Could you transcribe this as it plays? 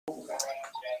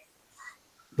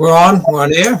We're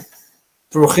on air.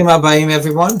 Bruchim habayim,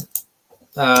 everyone.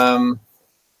 I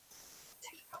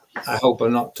hope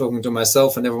I'm not talking to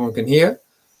myself and everyone can hear.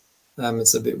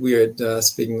 It's a bit weird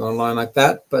speaking online like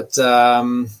that, but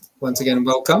once again,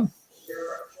 welcome.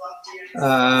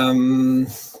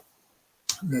 Let's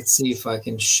see if I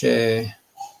can share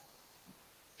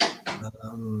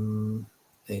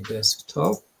a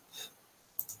desktop.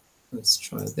 Let's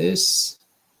try this.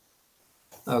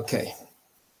 Okay.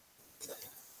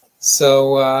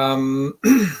 So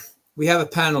we have a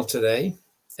panel today,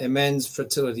 a men's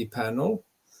fertility panel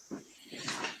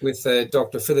with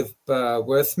Dr. Philip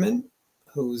Worthman,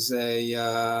 who's a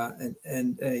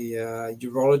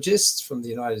urologist from the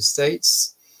United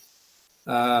States,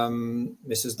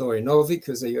 Mrs. Lori Novik,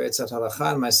 who's a Yoetzat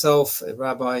Halacha, and myself, a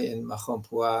rabbi in Machon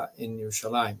Pua in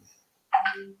Yerushalayim.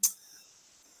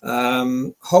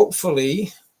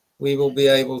 Hopefully, we will be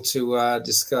able to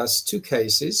discuss two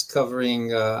cases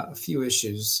covering a few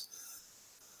issues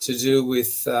to do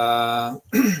with the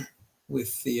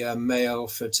male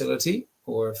fertility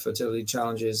or fertility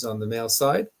challenges on the male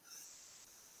side.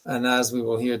 And as we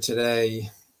will hear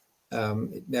today,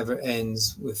 it never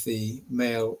ends with the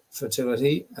male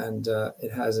fertility, and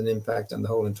it has an impact on the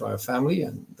whole entire family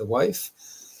and the wife.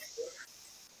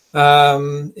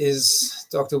 Is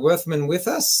Dr. Worthman with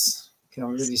us? Can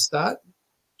we really start?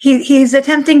 He's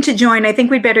attempting to join. I think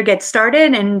we'd better get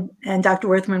started, and Dr.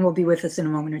 Worthman will be with us in a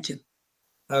moment or two.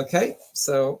 Okay,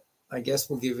 so I guess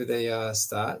we'll give it a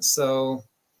start. So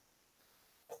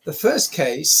the first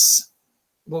case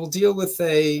will deal with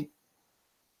a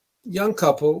young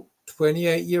couple,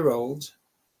 28-year-old,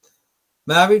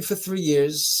 married for 3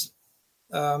 years.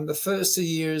 The first 2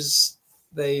 years,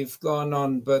 they've gone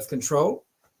on birth control.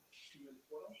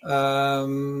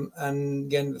 And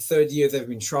again, the third year they've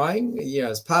been trying. A year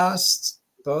has passed.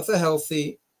 Both are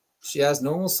healthy. She has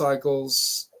normal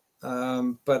cycles,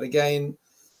 but again,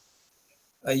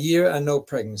 a year and no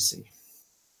pregnancy.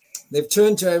 They've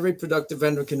turned to a reproductive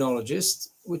endocrinologist,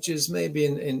 which is maybe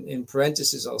in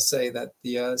parentheses, I'll say that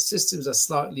the systems are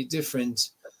slightly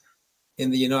different in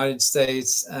the United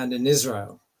States and in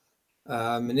Israel.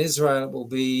 In Israel, it will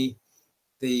be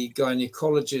the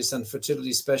gynecologist and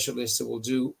fertility specialist who will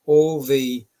do all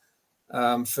the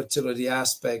fertility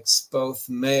aspects, both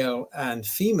male and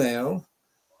female,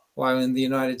 while in the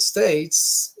United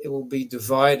States, it will be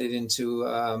divided into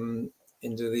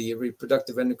the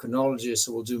reproductive endocrinologist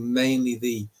who will do mainly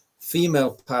the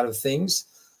female part of things,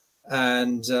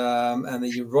 and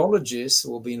the urologist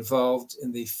will be involved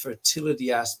in the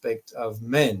fertility aspect of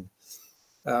men,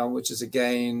 which is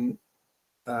again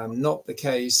not the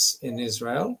case in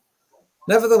Israel.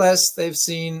 Nevertheless, they've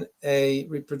seen a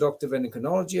reproductive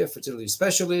endocrinology, a fertility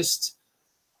specialist,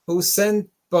 who sent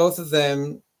both of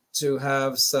them to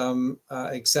have some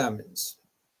examinations.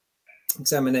 The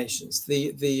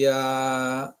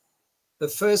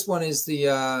first one is the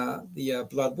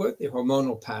blood work, the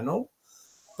hormonal panel.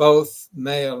 Both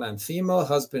male and female,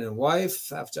 husband and wife,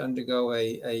 have to undergo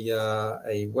a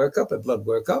workup, a blood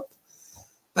workup.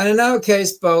 And in our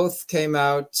case, both came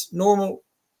out normal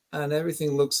and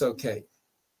everything looks okay.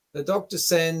 The doctor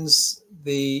sends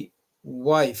the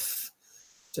wife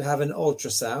to have an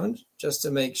ultrasound just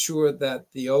to make sure that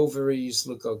the ovaries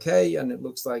look okay, and it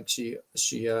looks like the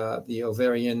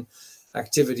ovarian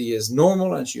activity is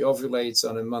normal and she ovulates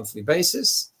on a monthly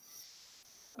basis.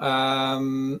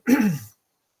 And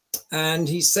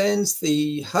he sends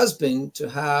the husband to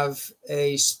have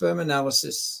a sperm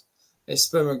analysis, a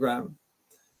spermogram.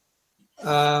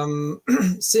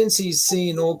 Since he's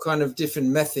seen all kind of different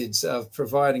methods of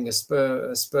providing a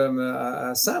sperm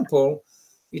sample,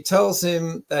 he tells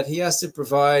him that he has to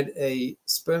provide a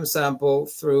sperm sample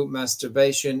through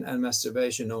masturbation and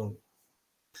masturbation only.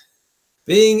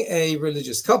 Being a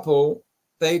religious couple,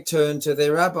 they turn to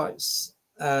their rabbis,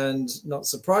 and not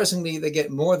surprisingly, they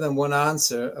get more than one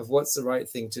answer of what's the right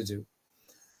thing to do.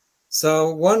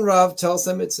 So one Rav tells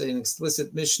them it's an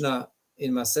explicit Mishnah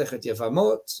in Masechet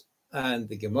Yevamot, and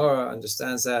the Gemara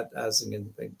understands that as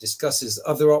it discusses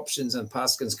other options and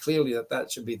paskins clearly that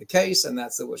should be the case, and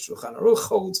that's what Shulchan Aruch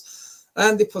holds.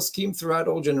 And the poskim throughout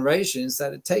all generations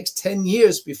that it takes 10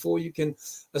 years before you can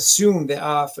assume there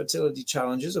are fertility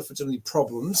challenges or fertility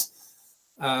problems.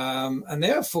 And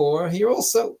therefore, here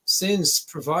also, since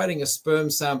providing a sperm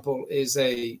sample is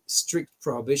a strict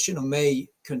prohibition or may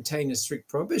contain a strict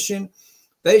prohibition,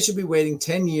 they should be waiting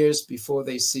 10 years before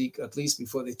they seek, at least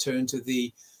before they turn to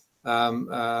the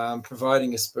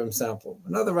providing a sperm sample.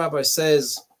 Another rabbi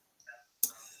says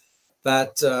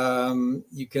that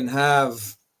you can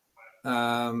have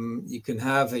you can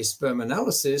have a sperm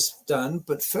analysis done,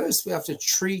 but first we have to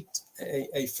treat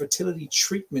a fertility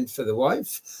treatment for the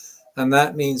wife. And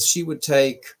that means she would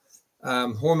take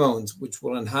hormones which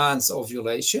will enhance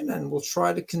ovulation and will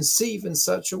try to conceive in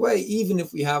such a way, even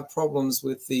if we have problems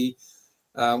with the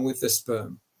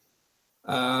sperm.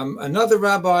 Another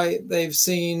rabbi they've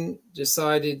seen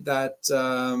decided that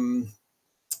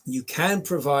you can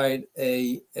provide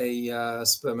a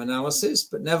sperm analysis,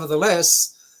 but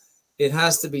nevertheless, it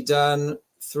has to be done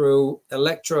through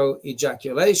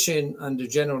electroejaculation under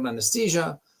general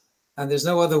anesthesia, and there's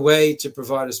no other way to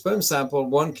provide a sperm sample.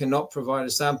 One cannot provide a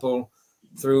sample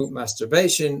through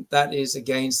masturbation. That is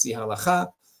against the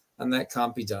halacha, and that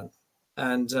can't be done.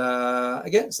 And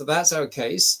again, so that's our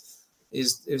case.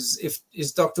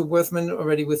 Is Dr. Worthman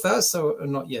already with us or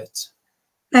not yet?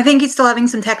 I think he's still having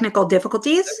some technical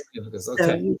difficulties. Okay. So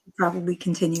you can probably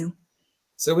continue.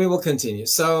 So we will continue.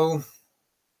 So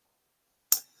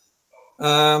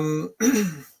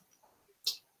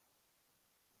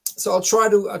so I'll try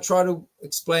to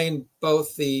explain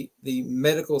both the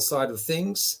medical side of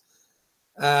things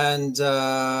and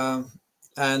the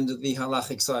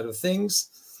halachic side of things.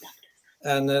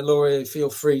 And Laura,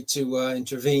 feel free to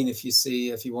intervene if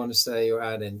you want to say or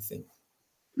add anything.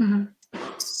 Mm-hmm.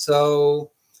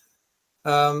 So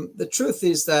the truth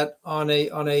is that on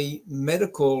a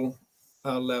medical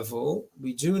level,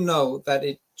 we do know that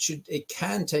it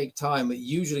can take time. It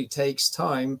usually takes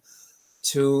time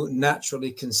to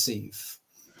naturally conceive.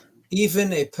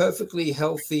 Even a perfectly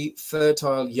healthy,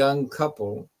 fertile young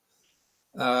couple,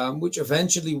 which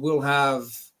eventually will have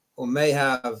or may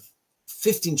have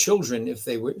 15 children if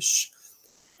they wish,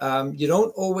 you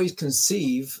don't always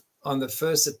conceive on the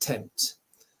first attempt.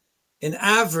 In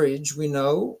average, we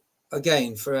know,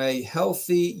 again, for a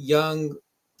healthy, young,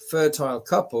 fertile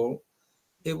couple,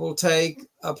 it will take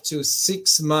up to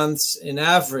 6 months in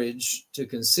average to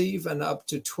conceive, and up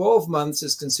to 12 months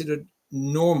is considered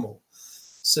normal.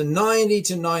 So 90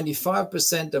 to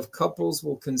 95% of couples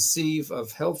will conceive,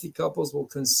 of healthy couples will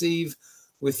conceive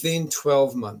within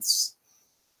 12 months,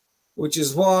 which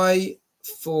is why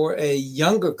for a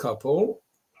younger couple,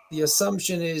 the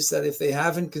assumption is that if they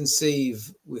haven't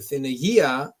conceived within a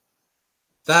year,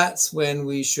 that's when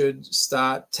we should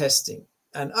start testing.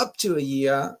 And up to a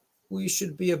year, we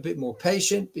should be a bit more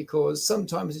patient, because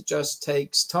sometimes it just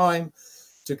takes time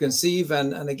to conceive.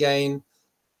 And again,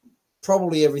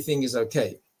 probably everything is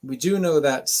okay. We do know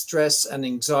that stress and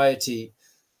anxiety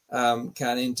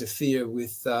can interfere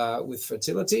with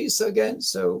fertility. So again,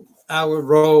 our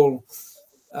role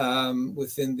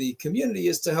within the community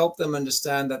is to help them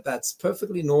understand that that's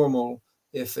perfectly normal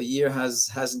if a year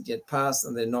hasn't yet passed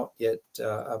and they're not yet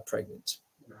pregnant.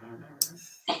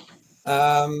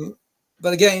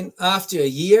 But again, after a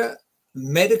year,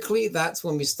 medically, that's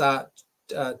when we start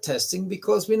testing,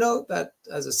 because we know that,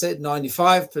 as I said,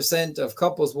 95% of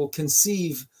couples will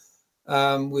conceive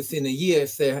within a year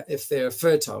if they're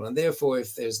fertile, and therefore,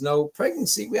 if there's no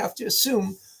pregnancy, we have to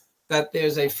assume that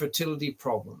there's a fertility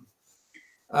problem.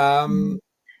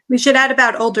 We should add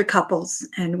about older couples,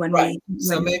 and when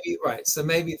So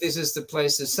maybe this is the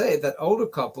place to say that older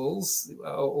couples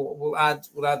will add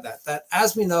that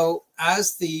as we know,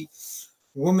 as the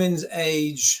woman's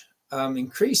age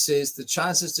increases, the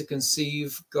chances to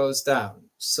conceive goes down.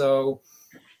 So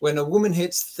when a woman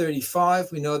hits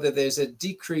 35, we know that there's a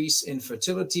decrease in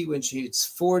fertility. When she hits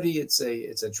 40, it's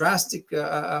a drastic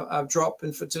drop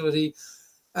in fertility.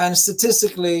 And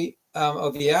statistically,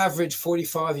 of the average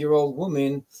 45-year-old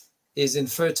woman is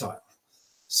infertile.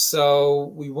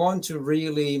 So we want to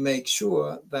really make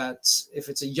sure that if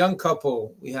it's a young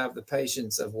couple, we have the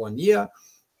patience of 1 year.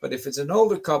 But if it's an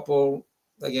older couple,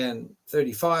 again,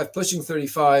 35, pushing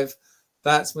 35,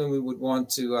 that's when we would want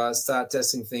to start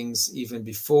testing things even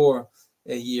before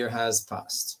a year has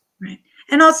passed. Right.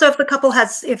 And also,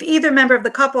 if either member of the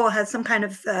couple has some kind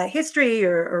of history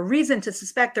or reason to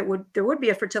suspect there would be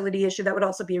a fertility issue, that would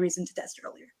also be a reason to test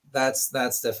earlier. That's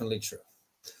definitely true.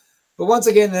 But once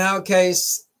again, in our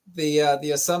case,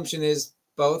 the assumption is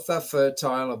both are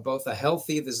fertile or both are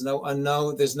healthy. There's no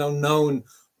unknown. There's no known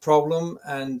problem.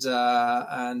 And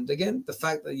again, the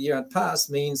fact that a year had passed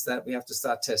means that we have to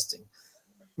start testing.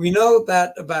 We know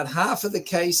that about half of the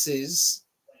cases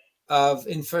of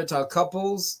infertile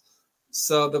couples,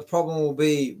 so the problem will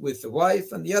be with the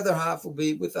wife, and the other half will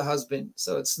be with the husband.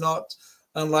 So it's not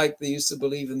unlike they used to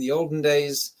believe in the olden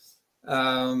days. We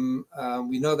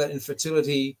know that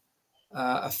infertility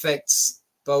affects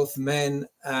both men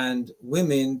and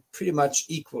women pretty much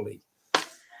equally.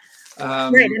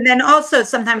 Right, and then also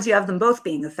sometimes you have them both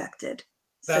being affected.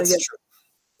 That's true.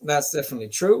 That's definitely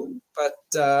true. But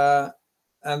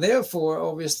And therefore,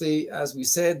 obviously, as we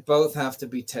said, both have to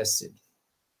be tested.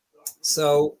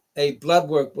 So a blood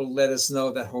work will let us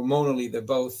know that hormonally they're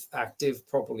both active,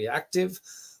 properly active.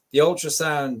 The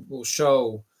ultrasound will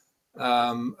show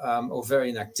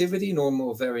ovarian activity, normal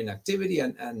ovarian activity,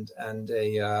 and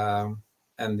the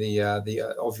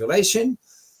ovulation.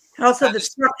 Also, the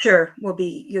structure will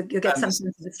be, you'll get some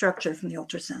sense of the structure from the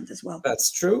ultrasound as well. That's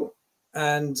true.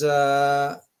 And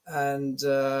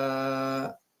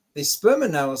the sperm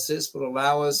analysis will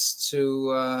allow us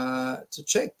to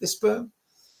check the sperm.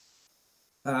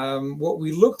 What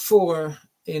we look for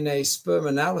in a sperm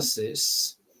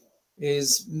analysis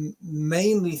is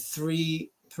mainly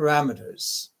three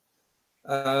parameters.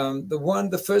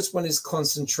 The first one is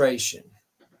concentration.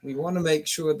 We want to make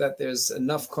sure that there's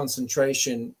enough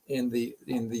concentration in the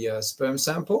sperm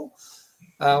sample,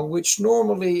 which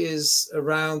normally is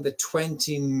around the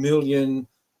 20 million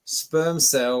sperm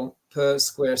cell per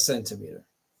square centimeter.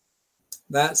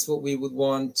 That's what we would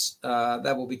want.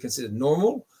 That will be considered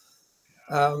normal.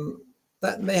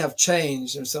 That may have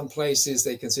changed. In some places,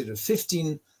 they consider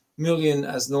 15 million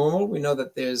as normal. We know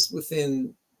that there's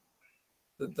within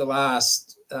the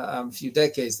last few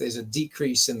decades, there's a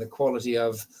decrease in the quality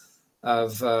of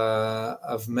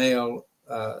male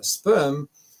sperm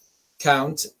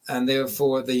count, and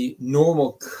therefore the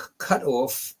normal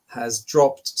cutoff has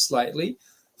dropped slightly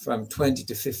from 20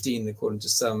 to 15, according to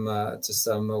some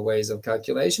ways of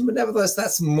calculation. But nevertheless,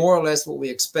 that's more or less what we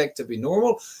expect to be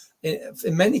normal.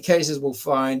 In many cases, we'll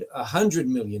find 100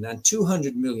 million and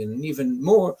 200 million and even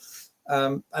more,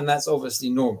 and that's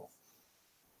obviously normal.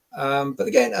 But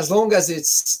again, as long as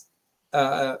it's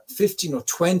 15 or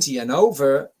 20 and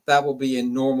over, that will be a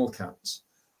normal count.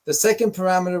 The second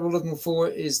parameter we're looking for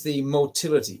is the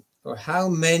motility, or how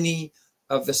many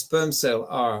of the sperm cell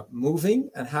are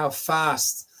moving and how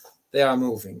fast they are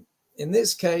moving. In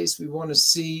this case, we want to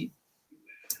see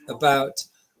about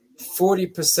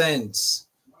 40%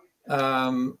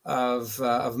 of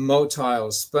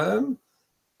motile sperm,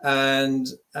 and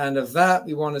of that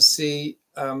we want to see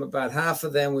about half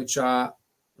of them which are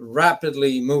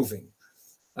rapidly moving.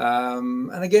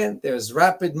 And again, there's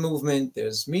rapid movement,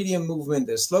 there's medium movement,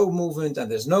 there's slow movement,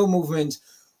 and there's no movement.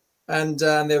 And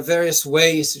there are various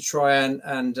ways to try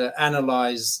and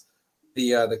analyze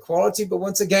the quality. But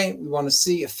once again, we want to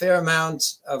see a fair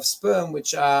amount of sperm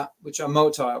which are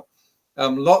motile.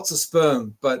 Lots of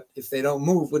sperm, but if they don't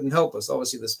move, wouldn't help us.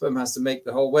 Obviously, the sperm has to make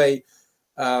the whole way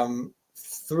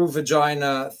through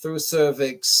vagina, through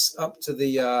cervix, up to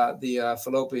the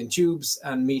fallopian tubes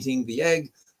and meeting the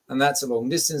egg. And that's a long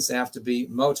distance. They have to be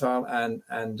motile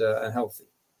and healthy.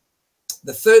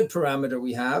 The third parameter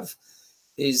we have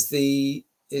is the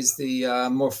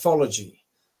morphology,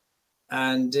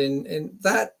 and in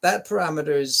that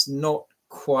parameter is not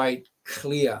quite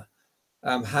clear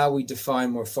how we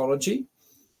define morphology.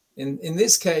 In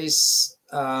this case,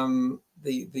 the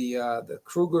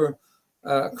Kruger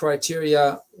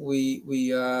criteria, we're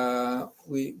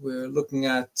looking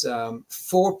at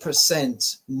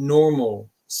 4% normal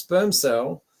sperm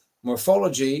cell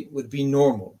morphology would be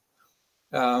normal.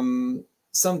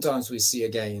 Sometimes we see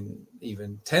again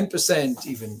even 10%,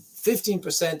 even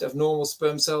 15% of normal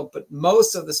sperm cell, but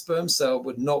most of the sperm cell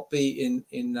would not be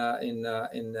in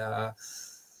a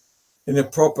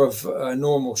proper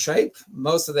normal shape.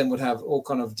 Most of them would have all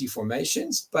kind of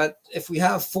deformations. But if we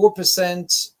have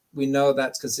 4%, we know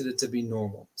that's considered to be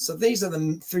normal. So these are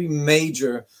the three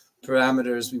major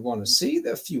parameters we want to see.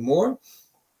 There are a few more,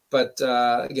 but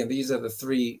again, these are the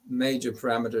three major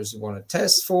parameters we want to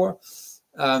test for.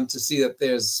 To see that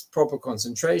there's proper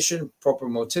concentration, proper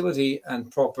motility,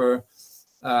 and proper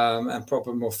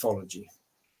morphology.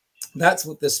 That's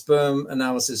what the sperm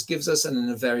analysis gives us, and in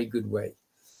a very good way.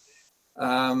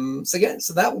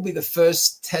 So that will be the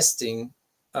first testing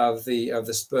of the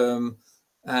sperm,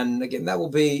 and again, that will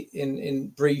be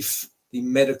in brief the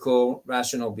medical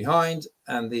rationale behind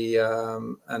and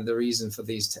the reason for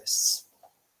these tests.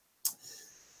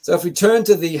 So if we turn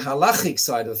to the halachic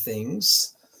side of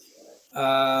things.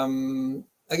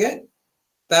 Again,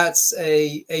 that's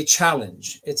a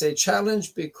challenge. It's a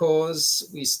challenge because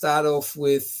we start off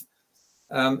with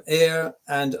air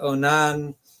and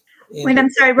onan. Wait, I'm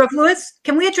sorry, Rav Lewis,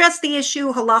 can we address the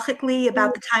issue halachically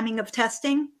about the timing of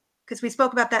testing? Because we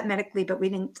spoke about that medically, but we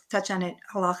didn't touch on it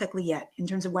halachically yet in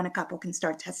terms of when a couple can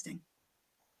start testing.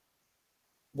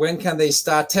 When can they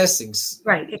start testing?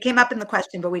 Right. It came up in the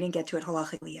question, but we didn't get to it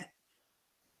halachically yet.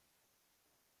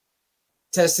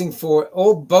 Testing for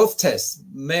both tests,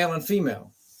 male and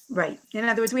female. Right. In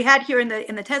other words, we had here in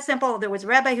the test sample, there was a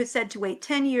rabbi who said to wait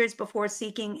 10 years before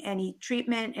seeking any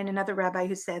treatment, and another rabbi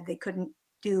who said they couldn't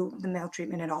do the male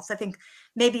treatment at all. So I think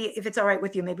maybe if it's all right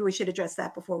with you, maybe we should address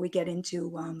that before we get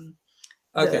into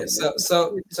okay.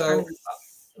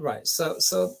 Right.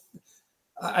 So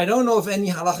I don't know of any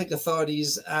halachic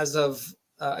authorities as of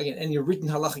again any written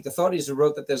halachic authorities who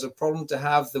wrote that there's a problem to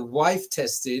have the wife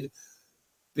tested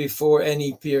before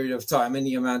any period of time,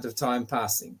 any amount of time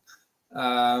passing.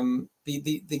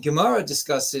 The Gemara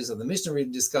discusses, or the Mishnah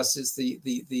really discusses, the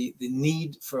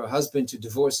need for a husband to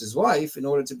divorce his wife in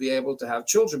order to be able to have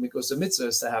children, because the mitzvah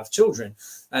is to have children.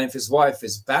 And if his wife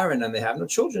is barren and they have no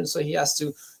children, so he has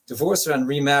to divorce her and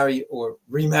remarry, or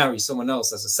remarry someone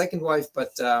else as a second wife.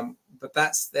 But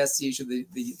that's the issue.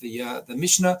 The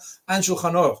Mishnah and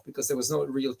Shulchan Aruch, because there was no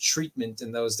real treatment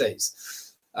in those days.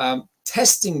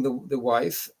 Testing the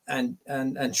wife and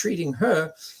treating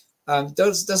her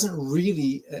doesn't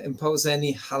really impose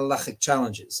any halachic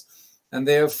challenges, and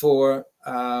therefore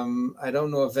I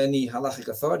don't know of any halachic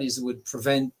authorities who would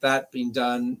prevent that being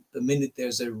done the minute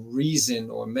there's a reason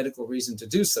or medical reason to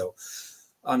do so.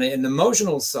 On an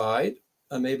emotional side,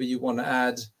 maybe you want to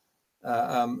add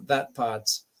that part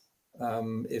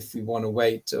if we want to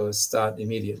wait or start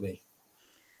immediately.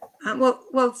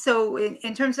 So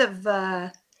in terms of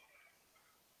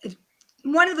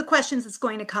one of the questions that's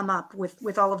going to come up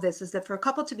with all of this is that for a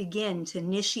couple to begin to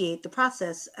initiate the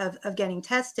process of getting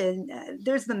tested,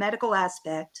 there's the medical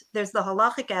aspect, there's the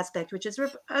halachic aspect, which is,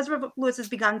 as Rav Lewis has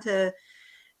begun to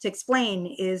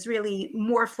explain, is really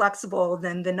more flexible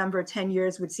than the number 10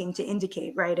 years would seem to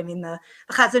indicate, right? I mean, the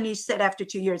Chazon Ish said after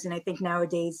 2 years, and I think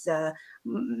nowadays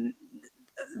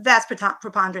vast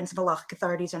preponderance of halachic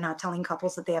authorities are not telling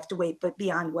couples that they have to wait, but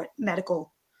beyond what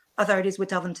medical authorities would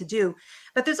tell them to do.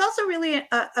 But there's also really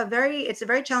it's a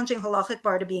very challenging halachic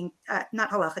bar to being,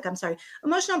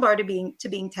 emotional bar to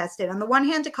being tested. On the one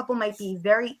hand, a couple might be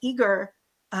very eager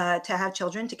to have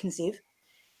children, to conceive.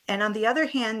 And on the other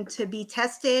hand, to be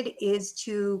tested is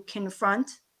to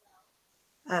confront,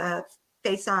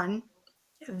 face on,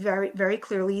 very, very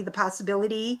clearly the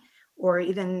possibility, or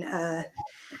even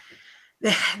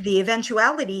the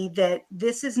eventuality that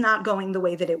this is not going the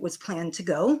way that it was planned to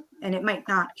go, and it might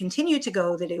not continue to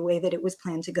go the way that it was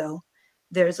planned to go.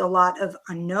 There's a lot of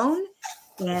unknown,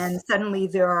 and suddenly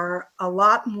there are a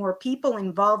lot more people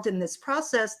involved in this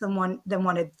process than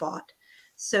one had thought.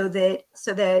 So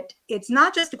that it's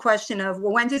not just a question of,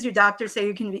 well, when does your doctor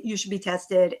say you should be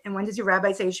tested, and when does your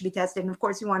rabbi say you should be tested, and of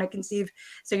course you want to conceive,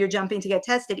 so you're jumping to get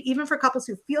tested. Even for couples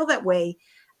who feel that way,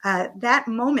 that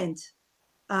moment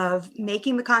of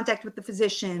making the contact with the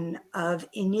physician, of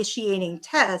initiating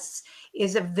tests,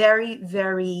 is a very,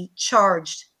 very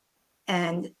charged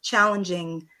and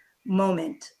challenging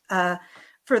moment.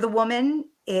 For the woman,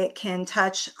 it can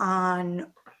touch on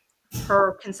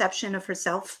her conception of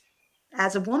herself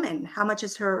as a woman. How much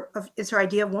is her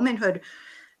idea of womanhood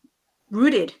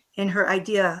rooted in her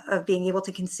idea of being able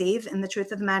to conceive? And the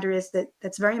truth of the matter is that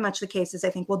that's very much the case, as I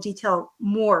think we'll detail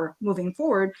more moving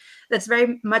forward. That's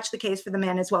very much the case for the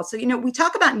man as well. So, we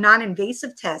talk about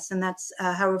non-invasive tests, and that's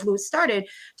how Rav Lewis started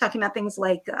talking about things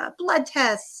like blood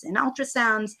tests and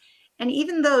ultrasounds. And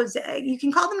even those, you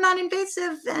can call them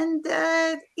non-invasive, and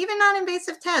even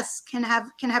non-invasive tests can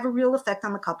have a real effect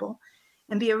on the couple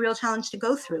and be a real challenge to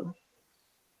go through.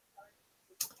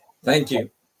 Thank you.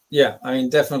 Yeah, I mean,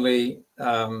 definitely.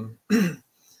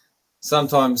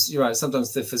 Sometimes you're right.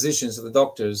 Sometimes the physicians or the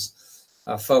doctors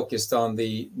are focused on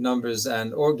the numbers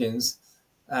and organs,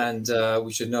 and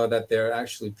we should know that there are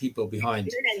actually people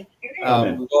behind.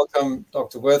 We welcome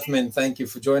Dr. Werthmann. Thank you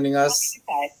for joining us.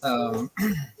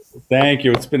 Thank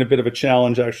you. It's been a bit of a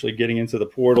challenge actually getting into the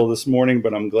portal this morning,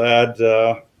 but I'm glad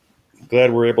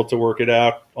we're able to work it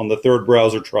out on the third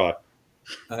browser try.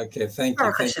 Okay, thank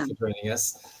you. Thank you for joining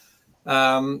us.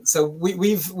 So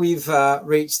we've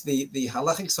reached the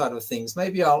halachic side of things.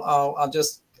 Maybe I'll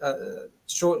just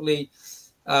shortly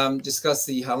discuss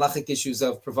the halachic issues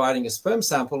of providing a sperm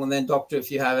sample, and then, Doctor, if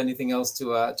you have anything else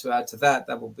to add to that,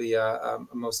 that will be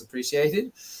most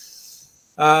appreciated.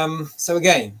 So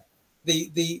again,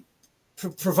 the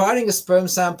providing a sperm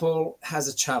sample has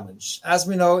a challenge, as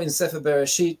we know in Sefer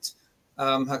Bereshit.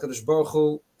 Hakadosh Baruch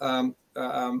Hu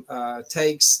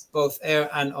takes both Er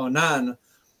and Onan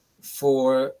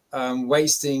for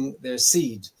wasting their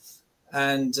seed,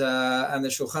 and the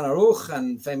Shulchan Aruch,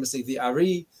 and famously the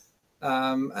Ari,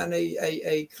 and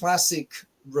a classic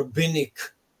rabbinic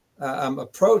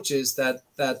approach is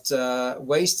that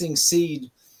wasting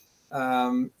seed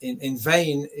in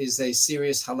vain is a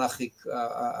serious halachic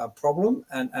problem,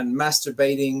 and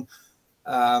masturbating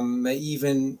may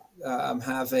even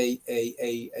have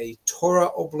a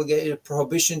Torah obligated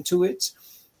prohibition to it.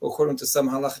 According to some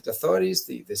halachic authorities,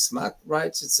 the SMAC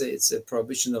writes it's a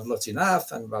prohibition of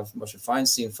lotinaf, and Rav Moshe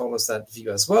Feinstein follows that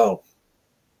view as well.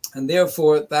 And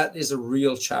therefore, that is a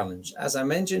real challenge. As I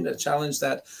mentioned, a challenge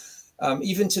that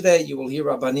even today you will hear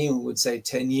Rabbanim who would say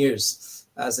 10 years.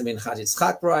 As the Minchat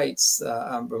Yitzchak writes,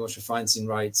 Rav Moshe Feinstein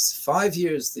writes 5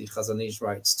 years, the Chazon Ish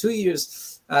writes 2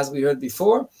 years, as we heard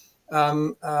before.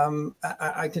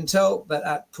 I can tell that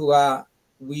at Puah,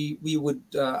 we would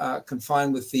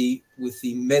confine with the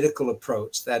medical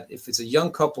approach, that if it's a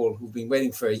young couple who've been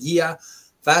waiting for a year,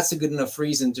 that's a good enough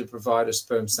reason to provide a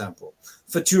sperm sample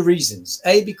for 2 reasons.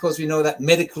 A, because we know that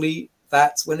medically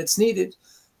that's when it's needed.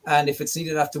 And if it's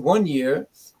needed after 1 year,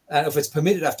 and if it's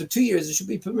permitted after 2 years, it should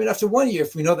be permitted after 1 year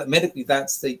if we know that medically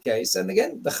that's the case. And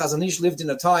again, the Chazon Ish lived in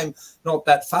a time not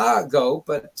that far ago,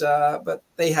 but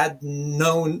they had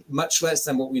known much less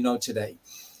than what we know today.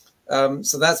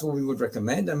 So that's what we would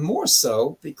recommend, and more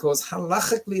so because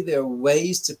halachically there are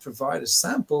ways to provide a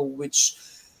sample which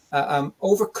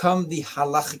overcome the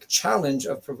halachic challenge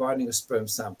of providing a sperm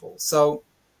sample. So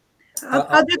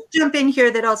I'll just jump in here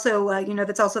that also,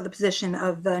 that's also the position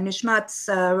of the Nishmat's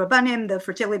Rabbanim, the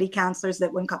fertility counselors,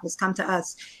 that when couples come to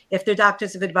us, if their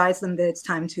doctors have advised them that it's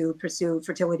time to pursue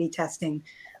fertility testing,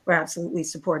 we're absolutely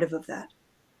supportive of that.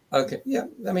 Okay, yeah.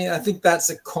 I mean, I think that's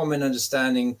a common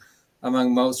understanding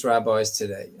among most rabbis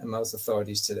today and most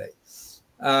authorities today.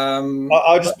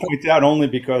 I'll just point out only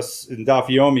because in Daf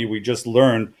Yomi we just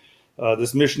learned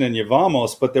this mission in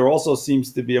Yevamos, but there also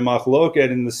seems to be a machloket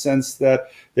in the sense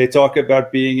that they talk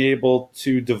about being able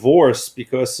to divorce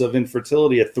because of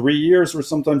infertility at 3 years or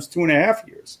sometimes 2.5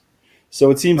 years. So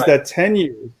it seems that 10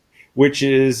 years, which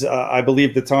is, I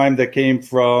believe, the time that came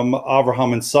from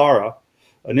Abraham and Sarah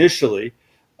initially,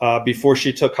 before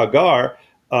she took Hagar,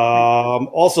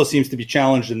 also seems to be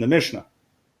challenged in the Mishnah.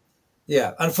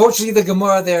 Yeah, unfortunately, the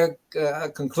Gemara there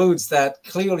concludes that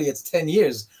clearly it's 10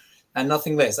 years and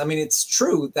nothing less. I mean, it's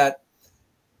true that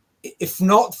if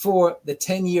not for the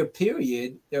 10-year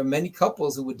period, there are many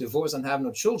couples who would divorce and have no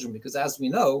children, because as we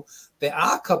know, there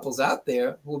are couples out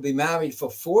there who will be married for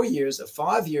 4 years or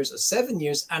 5 years or 7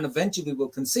 years and eventually will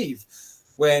conceive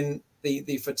when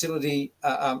the fertility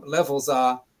levels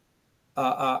are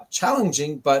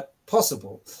challenging but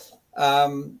possible.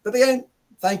 But again,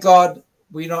 thank God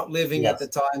we're not living at the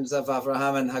times of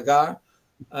Abraham and Hagar.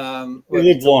 We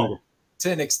lived longer.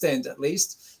 To an extent, at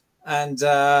least. And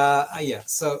so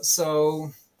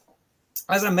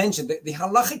as I mentioned, the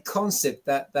halachic concept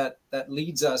that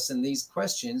leads us in these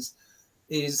questions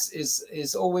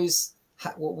is always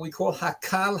what we call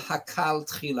hakal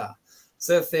tchila.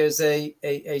 So if there's a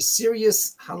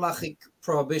serious halachic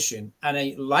prohibition and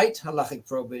a light halachic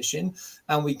prohibition,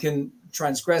 and we can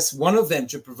transgress one of them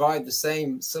to provide the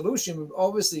same solution,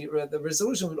 obviously the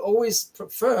resolution would always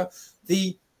prefer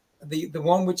the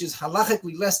one which is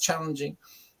halachically less challenging.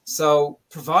 So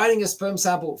providing a sperm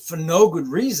sample for no good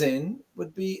reason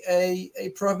would be a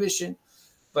prohibition.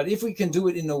 But if we can do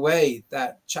it in a way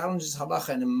that challenges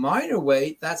halacha in a minor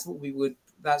way, that's what we would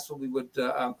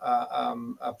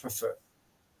prefer.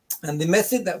 And the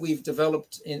method that we've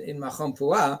developed in Machon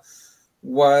Puah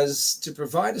was to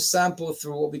provide a sample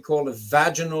through what we call a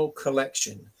vaginal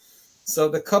collection. So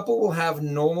the couple will have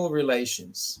normal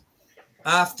relations,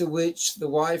 after which the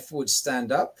wife would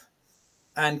stand up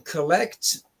and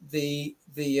collect the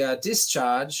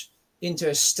discharge into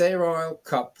a sterile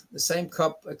cup, the same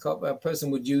cup a person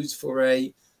would use for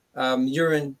a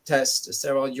urine test, a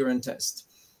sterile urine test,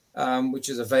 which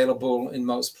is available in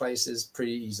most places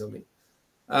pretty easily.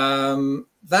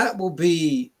 That will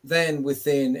be then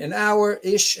within an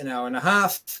hour-ish, an hour and a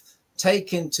half,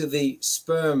 taken to the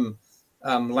sperm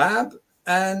lab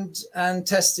and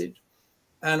tested.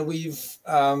 And we've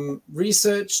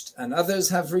researched, and others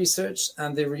have researched,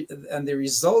 and the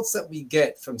results that we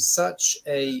get from such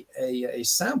a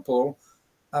sample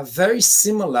are very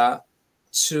similar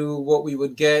to what we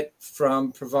would get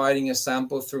from providing a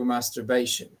sample through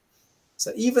masturbation.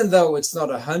 So even though it's not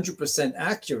 100%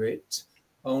 accurate,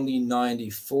 only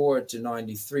 94 to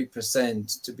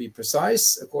 93% to be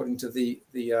precise, according to the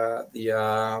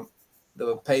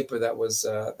paper that was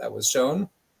shown.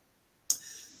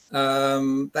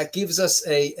 That gives us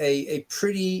a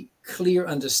pretty clear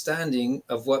understanding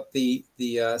of what the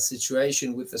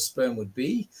situation with the sperm would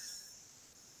be.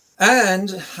 And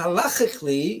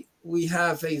halachically, we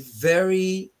have a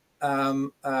very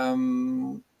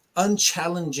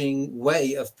unchallenging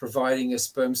way of providing a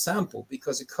sperm sample,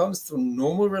 because it comes through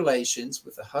normal relations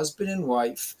with a husband and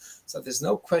wife. So there's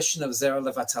no question of zera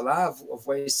levatala, of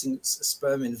wasting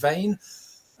sperm in vain.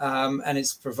 And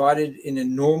it's provided in a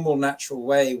normal, natural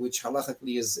way, which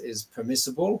halachically is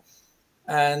permissible.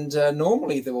 And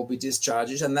normally there will be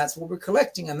discharges, and that's what we're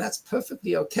collecting, and that's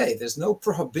perfectly okay. There's no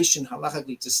prohibition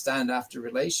halachically to stand after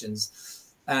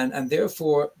relations. And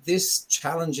therefore, this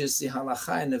challenges the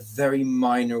halacha in a very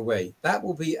minor way. That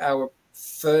will be our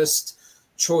first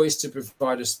choice to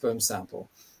provide a sperm sample.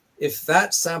 If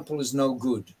that sample is no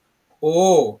good,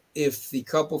 or if the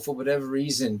couple, for whatever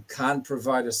reason, can't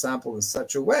provide a sample in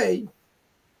such a way,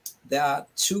 there are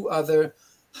two other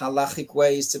halachic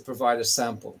ways to provide a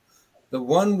sample. The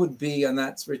one would be, and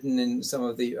that's written in some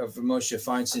of Moshe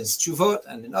Feinstein's Tshuvot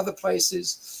and in other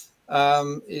places,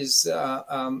 is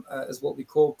what we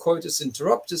call coitus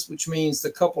interruptus, which means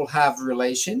the couple have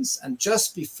relations, and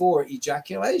just before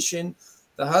ejaculation,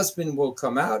 the husband will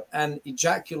come out and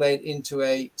ejaculate into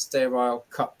a sterile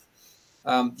cup.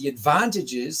 The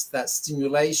advantage is that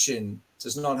stimulation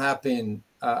does not happen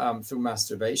through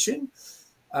masturbation.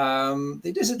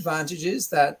 The disadvantage is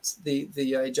that the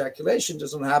ejaculation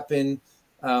doesn't happen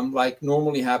like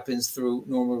normally happens through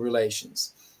normal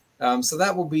relations. So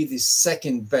that will be the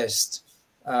second best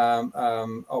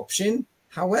option.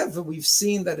 However, we've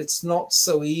seen that it's not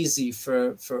so easy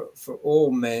for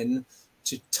all men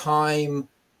to time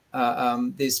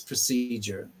this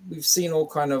procedure. We've seen all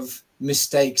kind of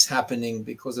mistakes happening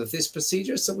because of this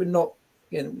procedure. So we're not,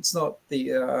 it's not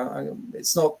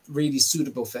really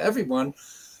suitable for everyone.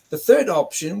 The third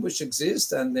option, which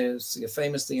exists, and there's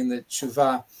famously in the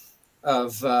Tshuva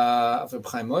of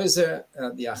Chaim Moser,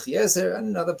 the Achiezer, and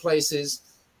in other places,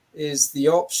 is the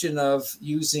option of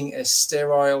using a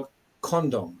sterile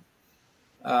condom,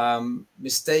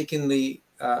 mistakenly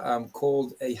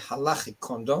called a halachic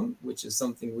condom, which is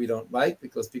something we don't like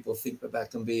because people think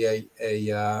that can be a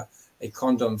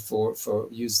condom for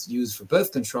used for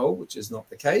birth control, which is not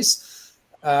the case.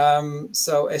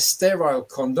 So a sterile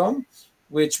condom,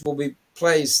 which will be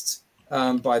placed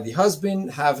by the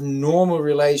husband, have normal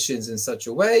relations in such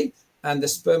a way, and the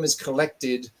sperm is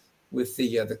collected with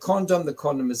the condom. The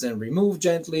condom is then removed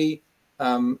gently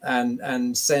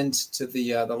and sent to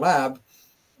the lab,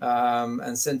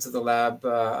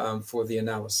 for the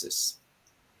analysis.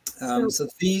 So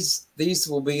these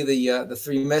will be the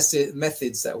three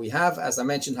methods that we have. As I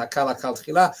mentioned, hakala kal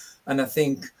tchila, and I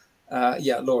think,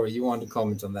 Laura, you want to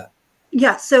comment on that?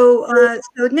 Yeah, so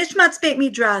Nishmat's Beit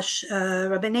Midrash,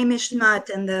 Rabbanei Mishmat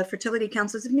and the fertility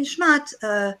councils of Mishmat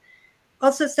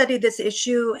also studied this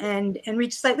issue and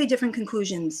reached slightly different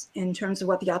conclusions in terms of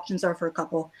what the options are for a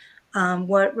couple.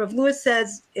 What Rav Lewis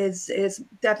says is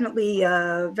definitely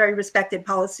a very respected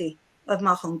policy of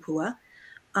Machon Pua.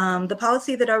 The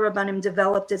policy that our Rabbanim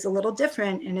developed is a little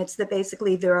different, and it's that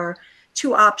basically there are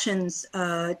two options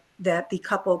that the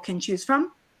couple can choose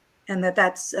from, and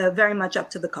that's very much up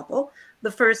to the couple.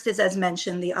 The first is, as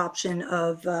mentioned, the option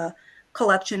of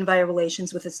collection via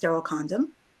relations with a sterile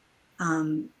condom.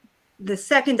 The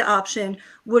second option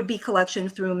would be collection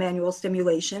through manual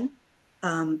stimulation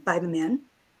by the man.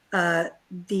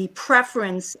 The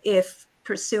preference, if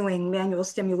pursuing manual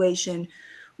stimulation,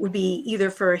 would be either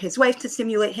for his wife to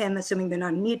stimulate him,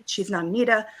 assuming she's not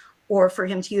Nida, or for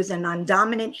him to use a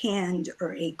non-dominant hand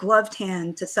or a gloved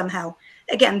hand to somehow,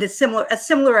 again, a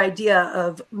similar idea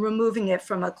of removing it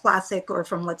from a classic, or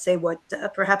from, let's say,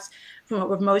 perhaps from what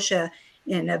Rav Moshe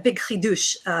in a big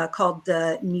chidush called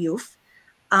niyuf,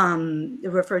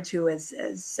 referred to as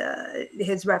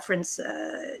his reference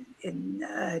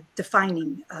in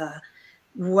defining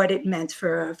what it meant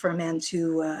for a man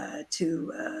to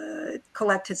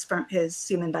collect his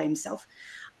semen by himself.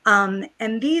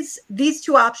 And these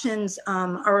two options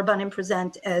our Rabbanim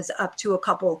present as up to a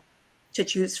couple to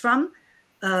choose from,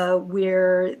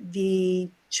 where the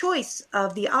choice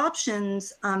of the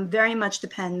options very much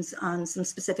depends on some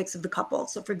specifics of the couple.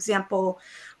 So, for example,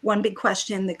 one big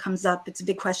question that comes up, it's a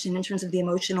big question in terms of the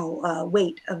emotional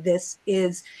weight of this,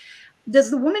 is,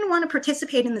 does the woman want to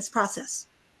participate in this process?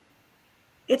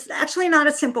 It's actually not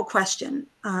a simple question.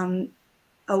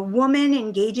 A woman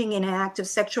engaging in an act of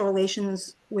sexual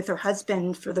relations with her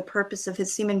husband for the purpose of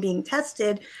his semen being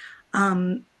tested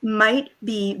might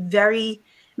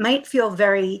feel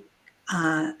very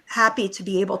happy to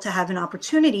be able to have an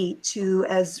opportunity to,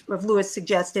 as Rav Lewis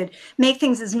suggested, make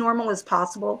things as normal as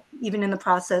possible, even in the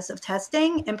process of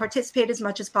testing, and participate as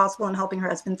much as possible in helping her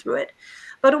husband through it.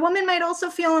 But a woman might also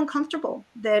feel uncomfortable,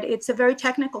 that it's a very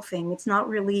technical thing. It's not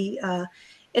really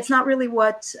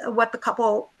what the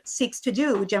couple seeks to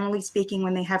do, generally speaking,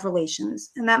 when they have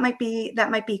relations, and that might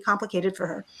be complicated for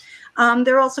her.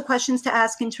 There are also questions to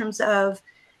ask in terms of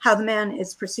how the man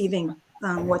is perceiving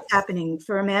what's happening.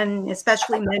 For a man,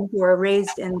 especially men who are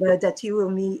raised in the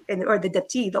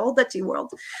the old Dati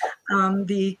world,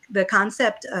 the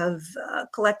concept of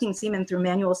collecting semen through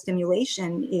manual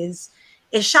stimulation is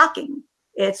is shocking.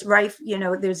 It's rife,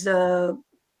 there's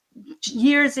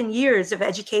years and years of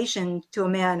education to a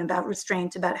man about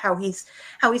restraint, about how he's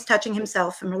touching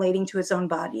himself and relating to his own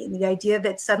body. And the idea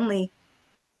that suddenly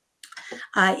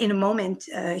in a moment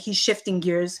he's shifting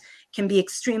gears can be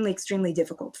extremely, extremely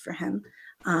difficult for him.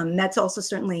 That's also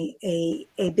certainly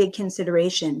a big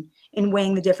consideration in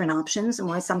weighing the different options, and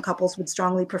why some couples would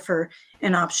strongly prefer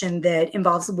an option that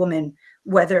involves a woman,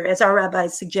 whether, as our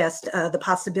rabbis suggest, the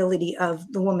possibility of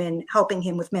the woman helping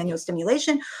him with manual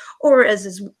stimulation, or as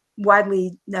is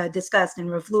widely discussed and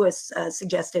Rav Lewis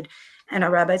suggested, and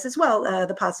our rabbis as well,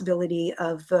 the possibility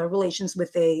of relations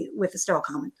with a sterile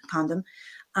condom.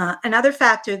 Another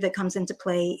factor that comes into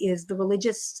play is the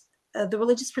religious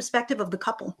perspective of the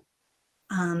couple.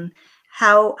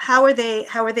 How are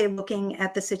they looking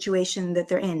at the situation that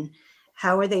they're in?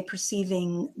 How are they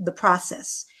perceiving the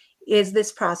process? Is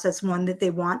this process one that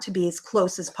they want to be as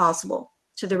close as possible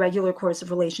to the regular course of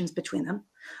relations between them?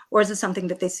 Or is it something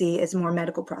that they see as a more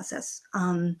medical process?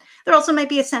 There also might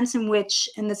be a sense in which,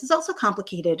 and this is also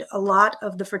complicated, a lot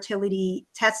of the fertility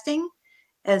testing,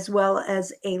 as well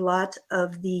as a lot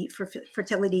of the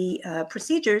fertility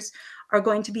procedures, are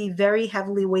going to be very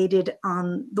heavily weighted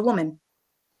on the woman.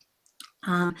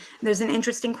 There's an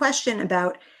interesting question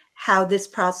about how this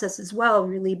process as well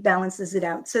really balances it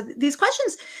out. So these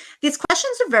questions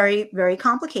are very, very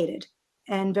complicated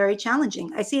and very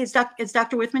challenging. I see, is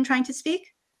Dr. Withman trying to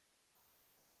speak?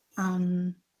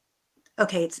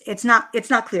 Okay, it's not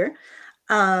clear.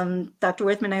 Dr.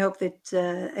 Withman, I hope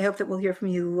that we'll hear from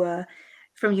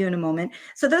you in a moment.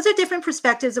 So those are different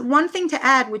perspectives. One thing to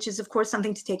add, which is of course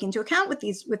something to take into account with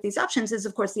these options, is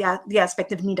of course the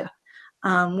aspect of nida.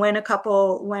 When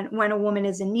a woman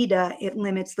is in nida, it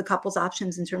limits the couple's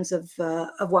options in terms of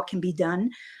what can be done.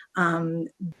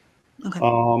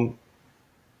 Okay.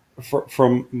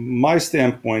 From my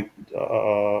standpoint,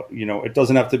 it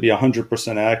doesn't have to be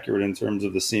 100% accurate in terms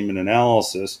of the semen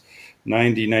analysis.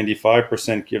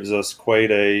 95% gives us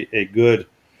quite a good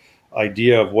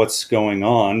idea of what's going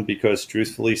on, because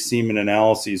truthfully, semen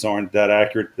analyses aren't that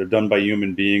accurate. They're done by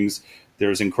human beings.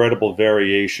 There's incredible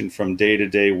variation from day to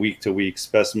day, week to week,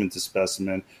 specimen to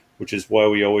specimen, which is why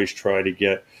we always try to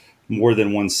get more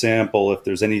than one sample if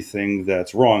there's anything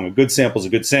that's wrong. A good sample is a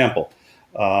good sample.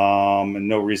 And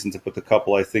no reason to put the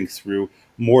couple, I think, through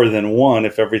more than one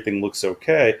if everything looks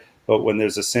okay. But when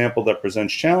there's a sample that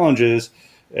presents challenges,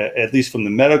 at least from the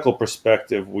medical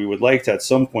perspective, we would like to at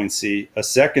some point see a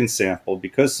second sample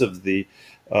because of the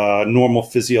normal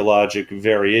physiologic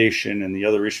variation and the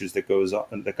other issues that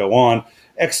go on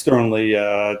externally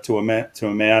to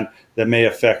a man that may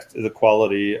affect the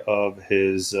quality of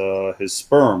his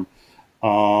sperm.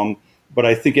 But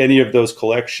I think any of those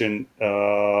collection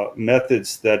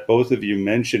methods that both of you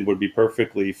mentioned would be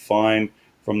perfectly fine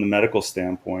from the medical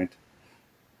standpoint.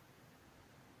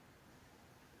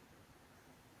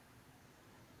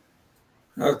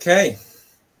 Okay.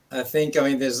 I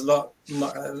mean, there's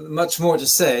much more to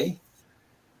say,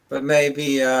 but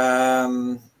maybe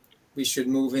we should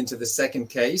move into the second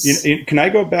case. Can I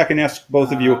go back and ask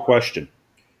both of you a question?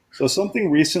 So something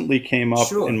recently came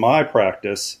up in my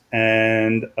practice,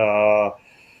 and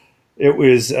it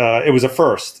was a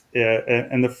first.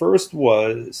 And the first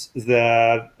was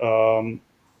that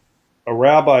a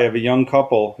rabbi of a young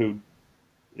couple who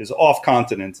is off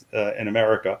continent in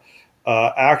America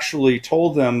actually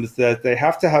told them that they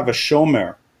have to have a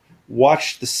shomer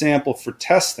watch the sample for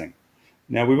testing.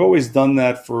 Now, we've always done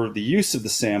that for the use of the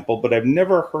sample, but I've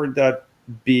never heard that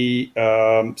be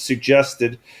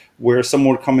suggested where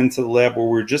someone would come into the lab where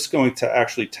we're just going to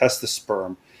actually test the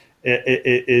sperm.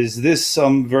 Is this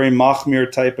some very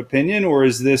machmir type opinion, or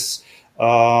is this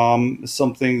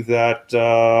something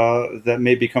that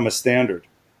may become a standard?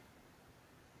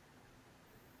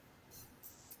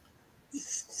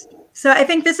 So I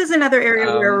think this is another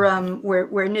area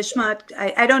where Nishmat,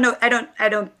 I don't know,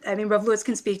 I mean, Rav Lewis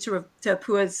can speak to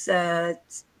Pua's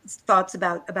thoughts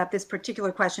about this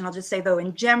particular question. I'll just say, though,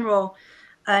 in general,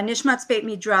 Nishmat's Beit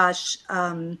Midrash,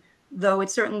 though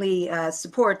it certainly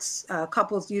supports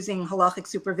couples using halachic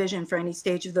supervision for any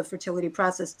stage of the fertility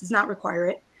process, does not require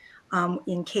it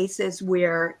in cases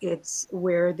where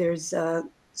there's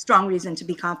strong reason to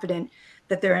be confident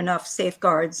that there are enough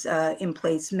safeguards in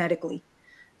place medically.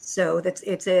 So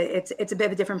it's a bit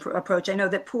of a different approach. I know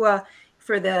that Pua,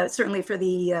 certainly for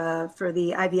the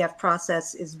IVF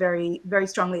process, is very, very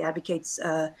strongly advocates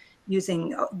going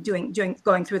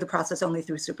through the process only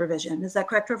through supervision. Is that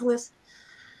correct, Rav Lewis?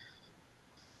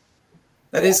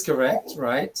 That is correct,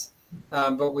 right?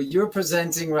 But what you're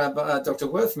presenting, Dr.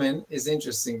 Worthman, is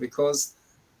interesting because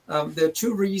there are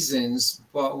two reasons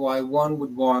why one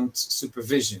would want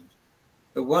supervision.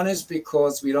 The one is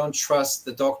because we don't trust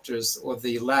the doctors or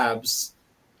the labs,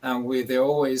 and they're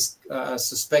always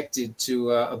suspected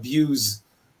to abuse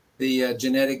the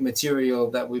genetic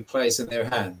material that we place in their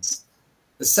hands.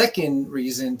 The second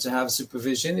reason to have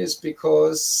supervision is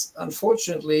because,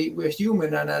 unfortunately, we're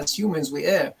human, and as humans, we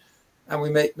err and we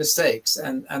make mistakes,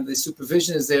 and the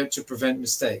supervision is there to prevent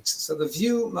mistakes. So the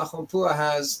view Machompua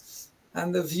has,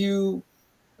 and the view,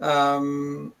 I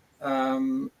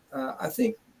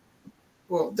think,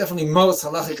 well, definitely most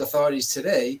halachic authorities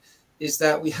today, is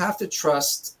that we have to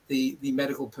trust the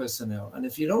medical personnel. And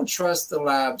if you don't trust the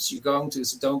labs you're going to,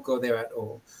 so don't go there at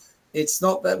all. It's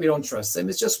not that we don't trust them.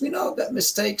 It's just we know that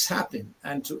mistakes happen.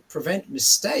 And to prevent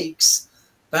mistakes,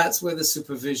 that's where the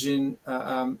supervision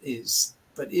is.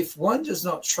 But if one does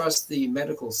not trust the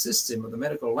medical system or the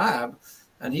medical lab,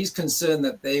 and he's concerned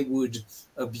that they would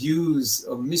abuse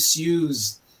or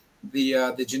misuse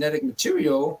the genetic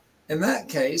material, in that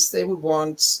case, they would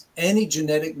want any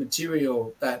genetic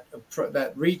material that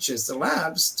reaches the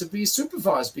labs to be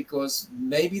supervised, because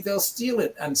maybe they'll steal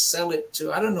it and sell it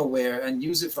to I don't know where and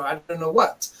use it for I don't know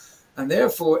what, and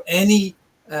therefore any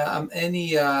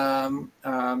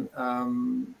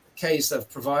case of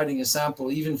providing a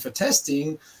sample, even for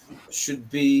testing, should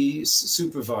be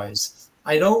supervised.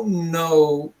 I don't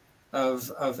know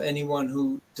of anyone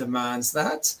who demands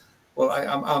that.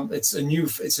 Well, it's a new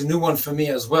one for me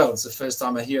as well. It's the first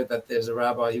time I hear that there's a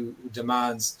rabbi who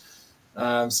demands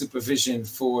supervision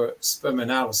for sperm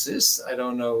analysis. I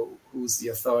don't know who's the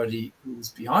authority who's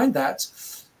behind that,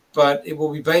 but it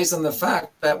will be based on the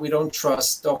fact that we don't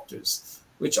trust doctors,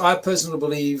 which I personally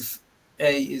believe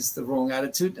A, is the wrong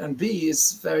attitude, and B,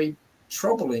 is very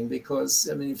troubling, because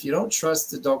I mean, if you don't trust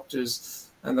the doctors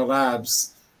and the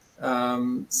labs,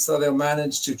 so they'll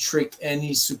manage to trick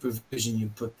any supervision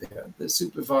you put there. The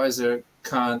supervisor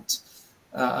can't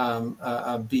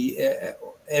be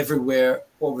everywhere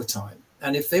all the time.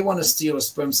 And if they want to steal a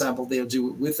sperm sample, they'll do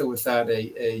it with or without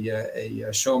a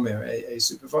shomer, a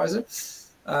supervisor.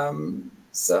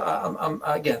 So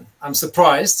I'm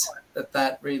surprised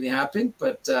that really happened,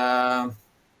 but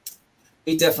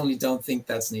we definitely don't think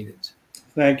that's needed.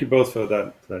 Thank you both for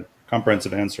that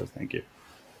comprehensive answer. Thank you.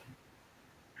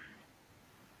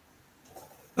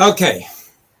 Okay,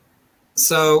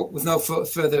 so with no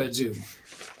further ado,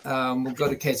 we'll go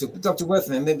to case. So Dr.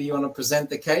 Worthman, maybe you want to present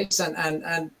the case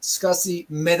and discuss the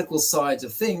medical sides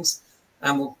of things,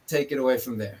 and we'll take it away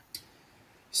from there.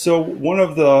 So one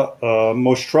of the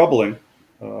most troubling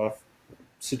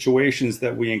situations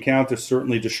that we encounter,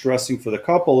 certainly distressing for the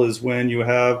couple, is when you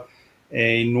have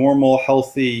a normal,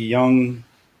 healthy young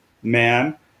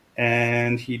man,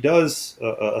 and he does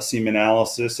a semen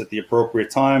analysis at the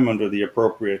appropriate time under the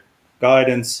appropriate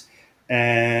guidance,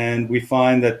 and we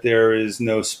find that there is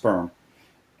no sperm.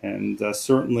 And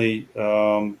certainly,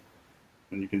 and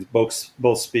you can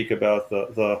both speak about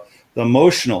the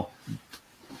emotional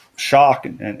shock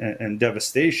and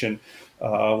devastation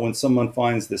when someone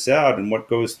finds this out, and what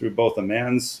goes through both a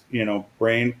man's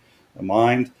brain, a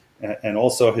mind, and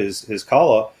also his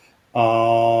kala.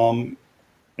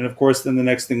 And of course, then the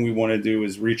next thing we want to do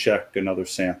is recheck another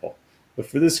sample. But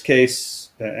for this case,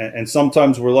 and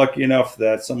sometimes we're lucky enough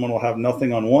that someone will have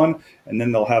nothing on one, and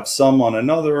then they'll have some on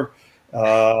another,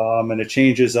 and it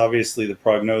changes, obviously, the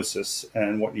prognosis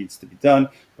and what needs to be done.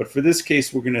 But for this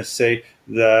case, we're going to say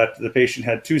that the patient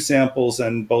had two samples,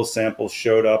 and both samples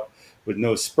showed up with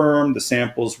no sperm. The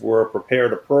samples were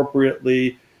prepared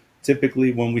appropriately.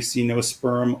 Typically, when we see no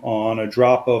sperm on a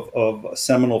drop of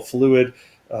seminal fluid,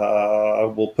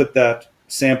 we'll put that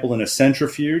sample in a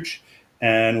centrifuge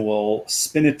and we'll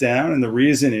spin it down. And the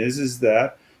reason is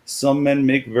that some men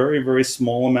make very, very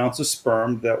small amounts of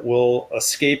sperm that will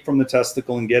escape from the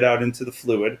testicle and get out into the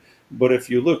fluid. But if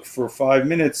you look for 5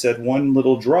 minutes at one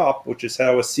little drop, which is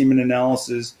how a semen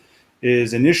analysis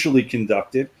is initially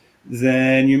conducted,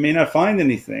 then you may not find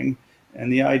anything.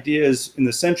 And the idea is, in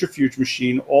the centrifuge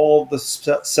machine, all the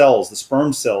cells, the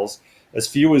sperm cells, as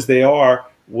few as they are,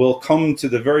 will come to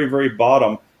the very, very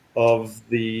bottom of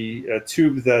the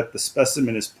tube that the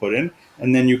specimen is put in,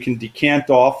 and then you can decant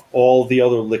off all the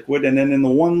other liquid, and then in the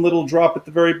one little drop at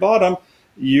the very bottom,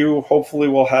 you hopefully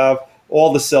will have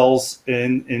all the cells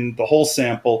in the whole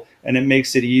sample, and it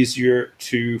makes it easier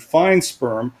to find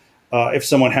sperm if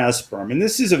someone has sperm. And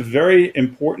this is a very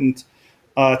important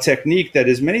technique that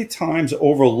is many times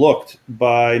overlooked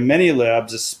by many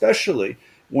labs, especially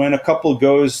when a couple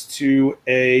goes to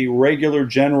a regular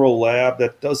general lab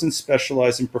that doesn't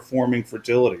specialize in performing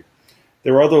fertility.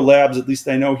 There are other labs, at least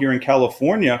I know here in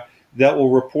California, that will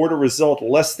report a result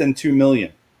less than 2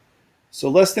 million. So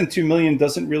less than 2 million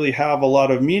doesn't really have a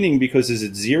lot of meaning, because is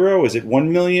it 0? Is it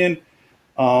 1 million?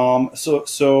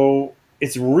 So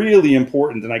it's really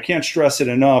important, and I can't stress it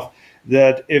enough,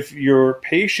 that if your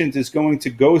patient is going to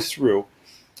go through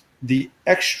the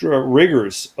extra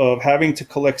rigors of having to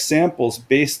collect samples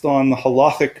based on the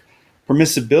halachic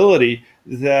permissibility,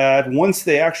 that once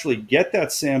they actually get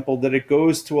that sample, that it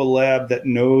goes to a lab that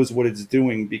knows what it's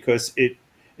doing, because it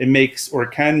makes, or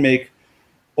it can make,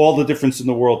 all the difference in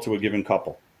the world to a given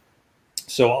couple.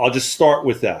 So I'll just start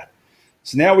with that.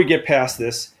 So now we get past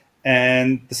this,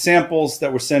 and the samples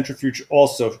that were centrifuged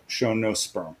also show no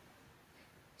sperm.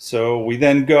 So we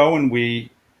then go and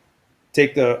we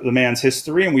take the man's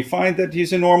history, and we find that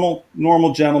he's a normal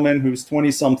gentleman who's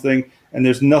 20-something, and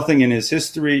there's nothing in his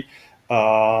history.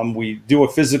 We do a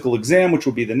physical exam, which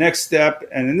will be the next step.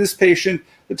 And in this patient,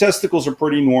 the testicles are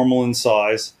pretty normal in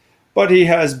size, but he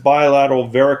has bilateral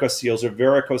varicoceles, or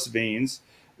varicose veins,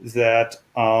 that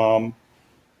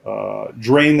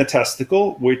drain the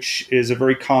testicle, which is a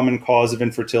very common cause of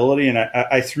infertility. And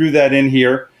I threw that in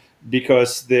here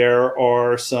because there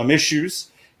are some issues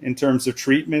in terms of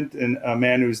treatment, and a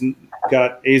man who's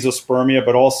got azospermia,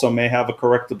 but also may have a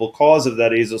correctable cause of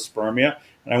that azospermia.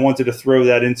 And I wanted to throw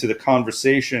that into the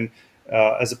conversation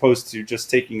as opposed to just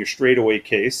taking a straightaway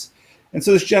case. And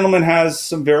so this gentleman has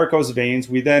some varicose veins.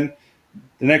 The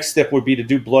next step would be to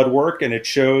do blood work, and it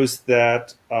shows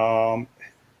that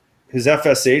his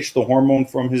FSH, the hormone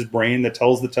from his brain that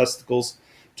tells the testicles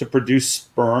to produce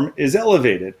sperm, is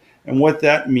elevated. And what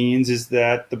that means is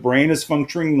that the brain is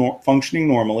functioning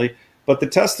normally, but the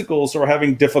testicles are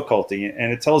having difficulty,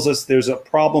 and it tells us there's a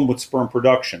problem with sperm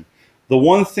production. The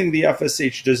one thing the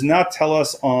FSH does not tell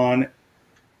us on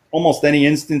almost any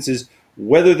instance is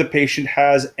whether the patient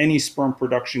has any sperm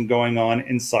production going on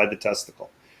inside the testicle.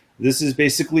 This is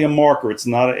basically a marker. It's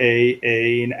not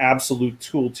an absolute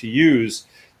tool to use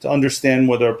to understand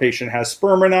whether a patient has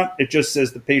sperm or not. It just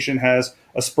says the patient has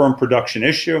a sperm production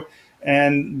issue.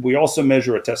 And we also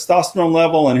measure a testosterone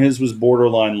level, and his was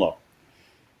borderline low.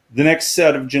 The next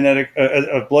set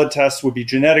of blood tests would be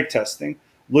genetic testing,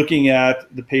 looking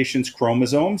at the patient's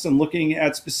chromosomes and looking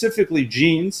at specifically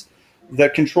genes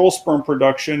that control sperm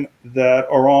production that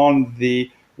are on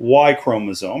the Y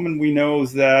chromosome. And we know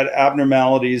that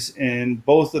abnormalities in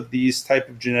both of these type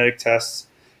of genetic tests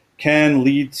can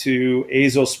lead to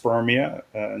azospermia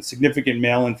and significant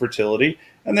male infertility.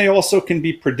 And they also can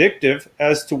be predictive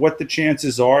as to what the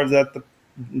chances are that the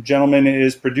gentleman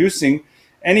is producing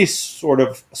any sort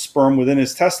of sperm within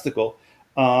his testicle,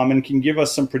 and can give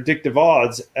us some predictive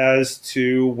odds as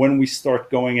to when we start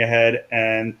going ahead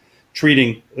and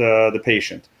treating the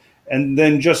patient. And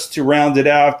then just to round it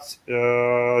out,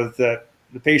 that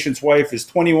the patient's wife is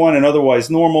 21 and otherwise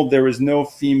normal. There is no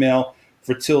female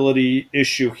fertility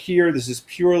issue here. This is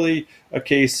purely a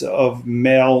case of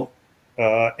male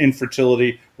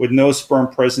infertility with no sperm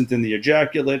present in the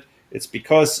ejaculate. It's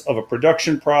because of a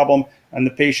production problem, and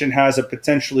the patient has a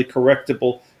potentially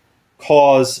correctable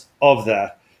cause of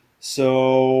that.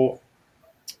 So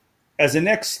as a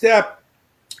next step,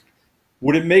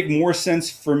 would it make more sense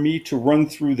for me to run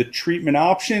through the treatment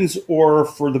options, or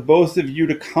for the both of you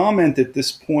to comment at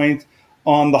this point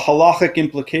on the halachic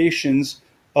implications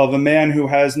of a man who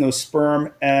has no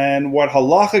sperm, and what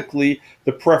halachically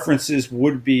the preferences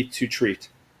would be to treat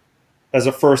as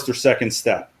a first or second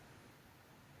step?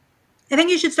 I think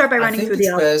you should start by running through the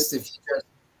options. Best if you just,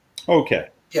 okay.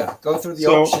 Yeah, go through the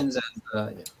options.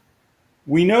 And yeah.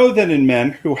 We know that in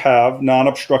men who have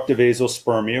non-obstructive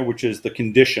azospermia, which is the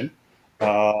condition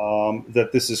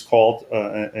that this is called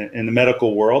in the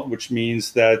medical world, which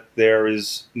means that there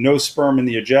is no sperm in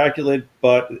the ejaculate,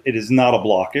 but it is not a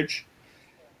blockage.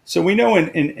 So we know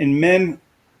in men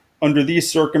under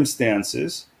these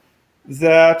circumstances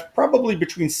that probably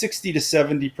between 60 to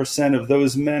 70% of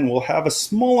those men will have a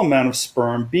small amount of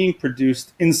sperm being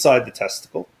produced inside the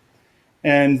testicle.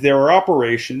 And there are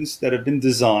operations that have been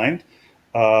designed.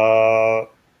 The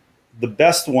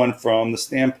best one from the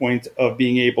standpoint of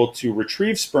being able to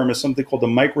retrieve sperm is something called the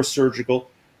microsurgical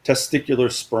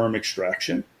testicular sperm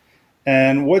extraction.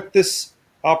 And what this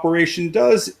operation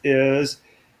does is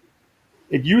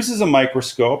it uses a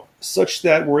microscope such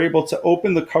that we're able to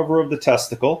open the cover of the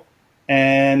testicle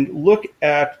and look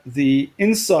at the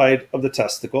inside of the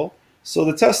testicle. So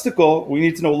the testicle, we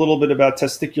need to know a little bit about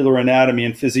testicular anatomy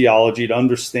and physiology to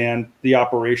understand the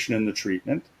operation and the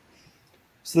treatment.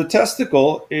 So the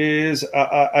testicle is,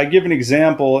 I give an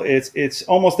example, it's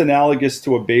almost analogous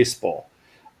to a baseball.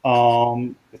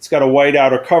 It's got a white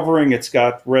outer covering, it's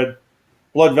got red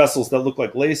blood vessels that look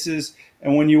like laces,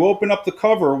 and when you open up the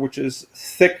cover, which is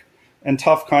thick and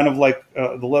tough, kind of like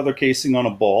the leather casing on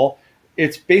a ball,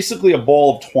 it's basically a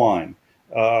ball of twine,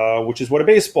 which is what a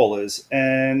baseball is.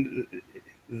 And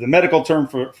the medical term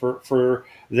for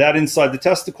that inside the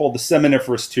testicle, the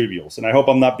seminiferous tubules. And I hope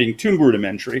I'm not being too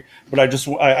rudimentary, but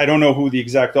I don't know who the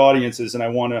exact audience is, and I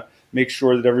want to make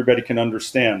sure that everybody can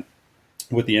understand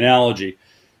with the analogy.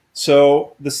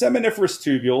 So the seminiferous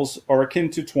tubules are akin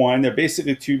to twine. They're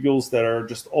basically tubules that are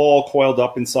just all coiled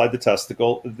up inside the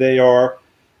testicle. They are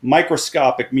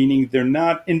microscopic, meaning they're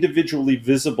not individually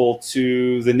visible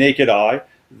to the naked eye.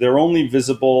 They're only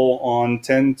visible on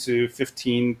 10 to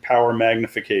 15 power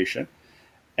magnification.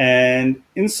 And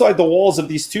inside the walls of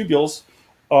these tubules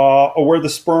are where the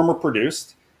sperm are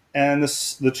produced. And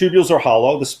the tubules are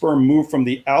hollow. The sperm move from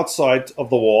the outside of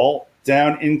the wall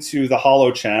down into the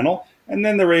hollow channel, and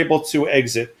then they're able to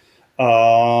exit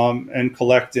and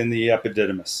collect in the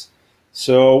epididymis.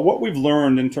 So what we've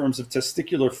learned in terms of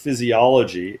testicular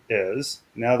physiology is,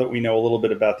 now that we know a little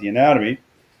bit about the anatomy,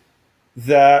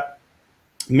 that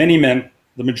many men,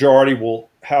 the majority, will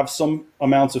have some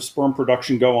amounts of sperm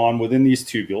production go on within these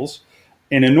tubules.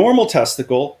 In a normal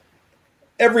testicle,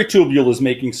 every tubule is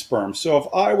making sperm. So if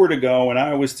I were to go and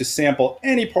I was to sample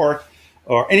any part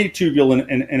or any tubule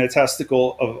in a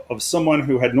testicle of someone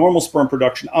who had normal sperm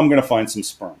production, I'm going to find some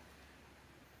sperm.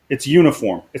 It's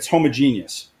uniform. It's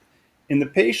homogeneous. In the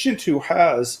patient who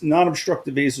has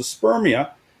non-obstructive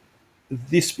azoospermia,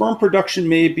 the sperm production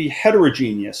may be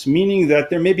heterogeneous, meaning that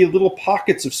there may be little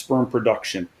pockets of sperm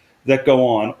production that go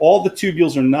on. All the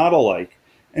tubules are not alike.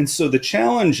 And so the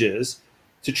challenge is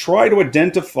to try to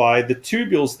identify the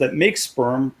tubules that make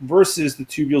sperm versus the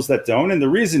tubules that don't. And the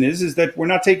reason is that we're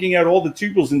not taking out all the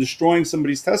tubules and destroying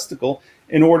somebody's testicle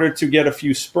in order to get a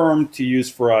few sperm to use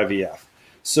for IVF.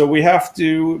 So we have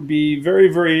to be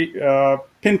very, very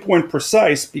pinpoint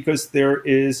precise, because there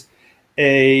is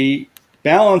a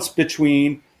balance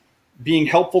between being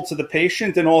helpful to the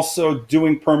patient and also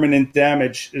doing permanent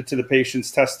damage to the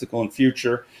patient's testicle in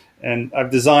future. And I've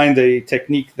designed a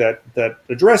technique that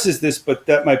addresses this, but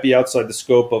that might be outside the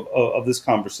scope of this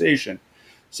conversation.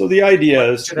 So the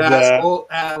idea is that...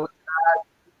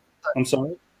 I'm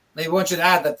sorry? Maybe one should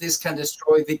add that this can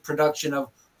destroy the production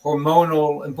of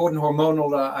important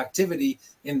hormonal activity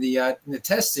in the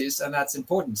testes, and that's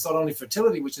important. It's not only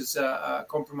fertility, which is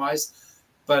compromised,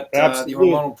 but the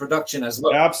hormonal production as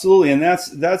well. Absolutely, and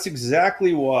that's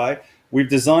exactly why we've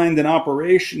designed an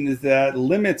operation that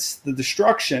limits the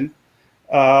destruction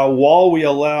while we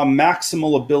allow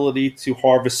maximal ability to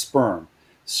harvest sperm.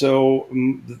 So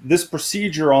this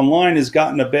procedure online has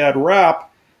gotten a bad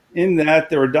rap in that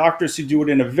there are doctors who do it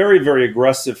in a very, very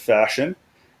aggressive fashion.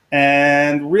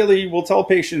 And really, we'll tell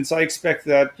patients, I expect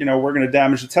that, we're going to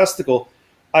damage the testicle.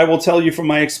 I will tell you from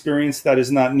my experience that is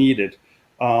not needed.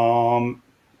 And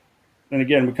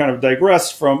again, we kind of digress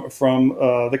from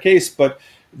the case, but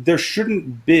there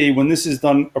shouldn't be, when this is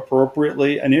done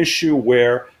appropriately, an issue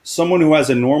where someone who has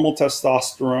a normal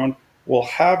testosterone will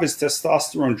have his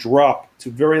testosterone drop to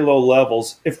very low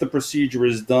levels if the procedure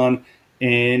is done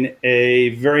in a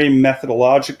very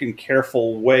methodologic and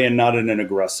careful way and not in an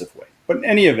aggressive way. But in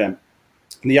any event,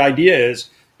 the idea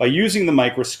is, by using the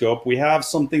microscope, we have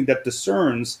something that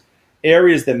discerns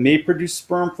areas that may produce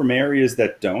sperm from areas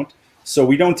that don't. So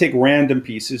we don't take random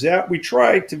pieces out. We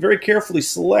try to very carefully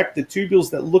select the tubules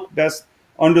that look best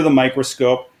under the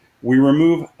microscope. We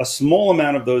remove a small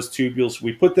amount of those tubules.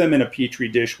 We put them in a petri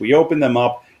dish. We open them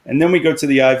up, and then we go to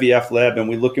the IVF lab and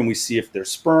we look and we see if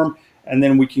there's sperm. And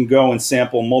then we can go and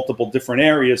sample multiple different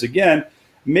areas, again,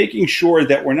 making sure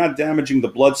that we're not damaging the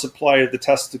blood supply of the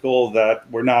testicle, that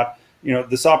we're not,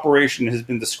 this operation has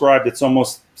been described, it's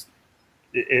almost,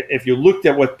 if you looked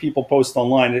at what people post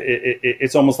online,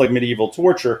 it's almost like medieval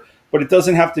torture, but it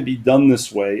doesn't have to be done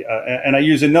this way. And I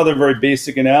use another very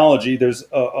basic analogy. There's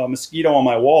a mosquito on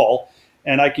my wall,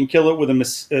 and I can kill it with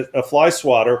a fly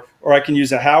swatter, or I can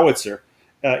use a howitzer.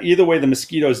 Either way, the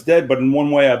mosquito's dead, but in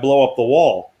one way, I blow up the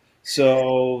wall.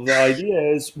 So the idea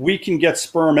is we can get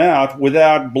sperm out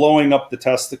without blowing up the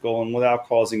testicle and without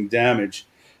causing damage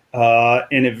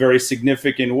in a very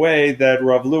significant way that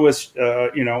Rav Lewis,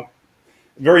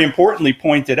 very importantly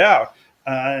pointed out.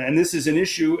 And this is an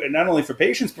issue not only for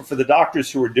patients, but for the doctors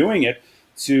who are doing it,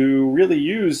 to really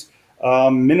use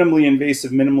minimally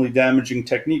invasive, minimally damaging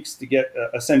techniques to get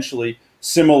essentially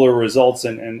similar results.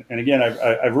 And again,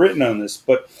 I've written on this.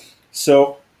 But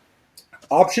so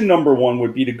option number one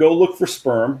would be to go look for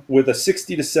sperm with a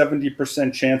 60 to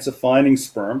 70% chance of finding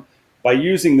sperm by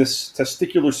using this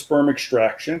testicular sperm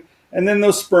extraction. And then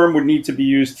those sperm would need to be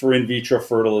used for in vitro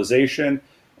fertilization.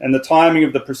 And the timing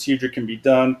of the procedure can be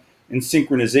done in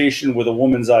synchronization with a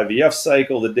woman's IVF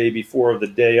cycle the day before or the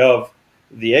day of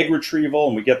the egg retrieval,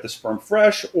 and we get the sperm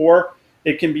fresh. Or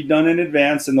it can be done in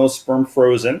advance and those sperm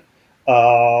frozen.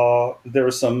 There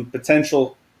are some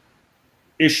potential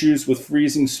issues with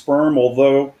freezing sperm,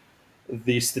 although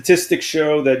the statistics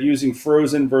show that using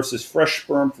frozen versus fresh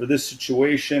sperm for this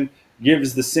situation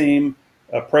gives the same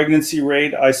pregnancy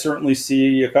rate. I certainly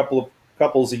see a couple of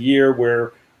couples a year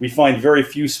where we find very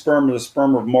few sperm, or the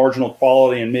sperm of marginal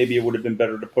quality, and maybe it would have been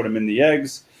better to put them in the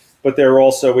eggs. But there are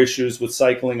also issues with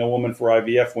cycling a woman for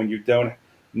IVF when you don't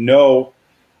know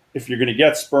if you're going to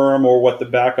get sperm or what the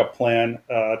backup plan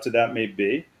to that may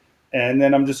be. And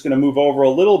then I'm just going to move over a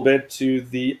little bit to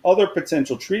the other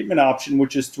potential treatment option,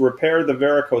 which is to repair the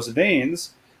varicose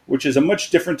veins, which is a much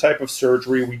different type of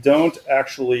surgery. We don't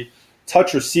actually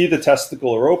touch or see the testicle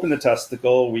or open the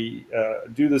testicle. We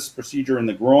do this procedure in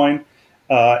the groin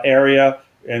area,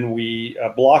 and we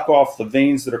block off the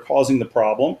veins that are causing the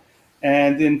problem.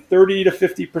 And in 30 to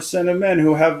 50% of men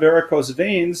who have varicose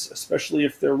veins, especially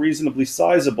if they're reasonably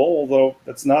sizable, although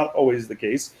that's not always the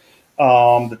case,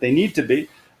 that they need to be,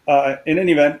 in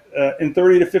any event, in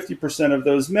 30 to 50% of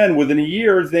those men, within a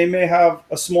year, they may have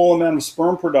a small amount of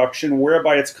sperm production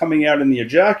whereby it's coming out in the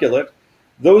ejaculate.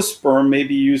 Those sperm may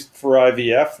be used for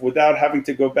IVF without having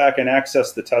to go back and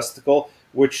access the testicle,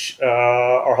 which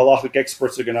our halachic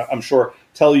experts are going to, I'm sure,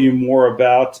 tell you more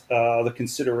about the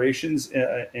considerations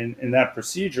in that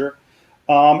procedure.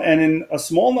 And in a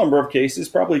small number of cases,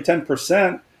 probably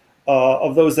 10%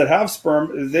 of those that have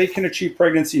sperm, they can achieve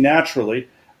pregnancy naturally.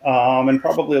 And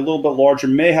probably a little bit larger,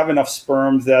 may have enough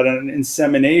sperm that an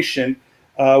insemination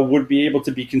would be able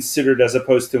to be considered as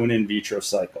opposed to an in vitro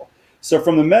cycle. So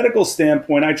from the medical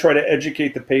standpoint, I try to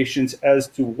educate the patients as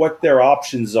to what their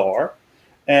options are.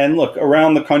 And look,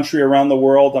 around the country, around the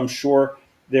world, I'm sure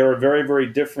there are very, very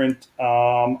different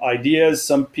ideas.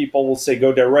 Some people will say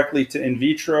go directly to in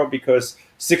vitro because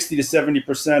 60 to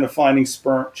 70% of finding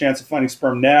sperm, chance of finding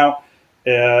sperm now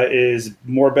is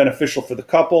more beneficial for the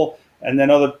couple. And then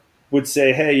other would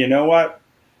say, hey, you know what?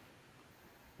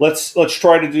 Let's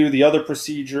try to do the other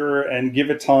procedure and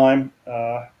give it time.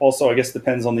 Also, I guess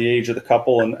depends on the age of the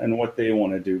couple and what they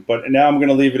want to do. But now I'm going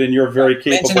to leave it in your very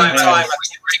capable hands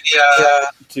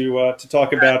to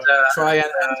talk about. Try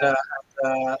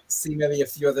and see maybe a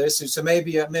few other issues. So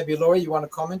maybe Laura, you want to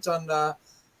comment on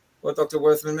what Dr.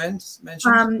 Worthman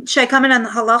mentioned? Should I comment on the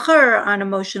halacha or on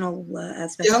emotional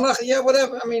aspects? Yeah, halacha, yeah,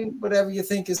 whatever. I mean, whatever you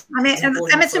think is. I mean,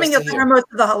 I'm assuming you'll cover most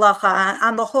of the halacha.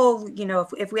 On the whole, you know,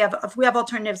 if we have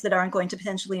alternatives that aren't going to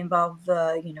potentially involve,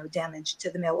 you know, damage to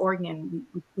the male organ,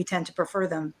 we tend to prefer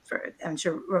them. I'm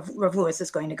sure Rav Lewis is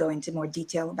going to go into more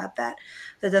detail about that.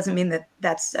 That doesn't mean that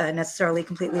that's necessarily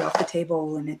completely off the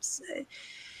table, and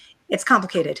it's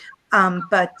complicated.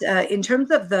 But in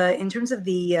terms of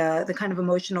the kind of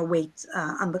emotional weight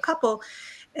on the couple,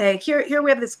 here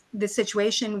we have this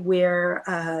situation where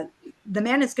the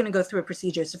man is going to go through a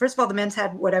procedure. So first of all, the man's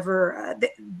had whatever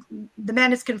the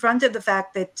man is confronted the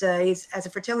fact that he's has a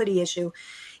fertility issue.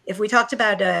 If we talked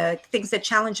about things that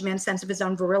challenge a man's sense of his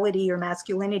own virility or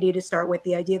masculinity to start with,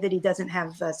 the idea that he doesn't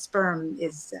have sperm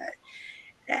is.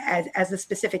 As the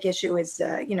specific issue is,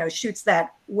 you know, shoots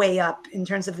that way up in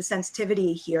terms of the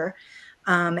sensitivity here.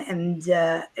 And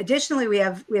additionally, we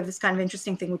have this kind of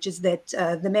interesting thing, which is that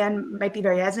the man might be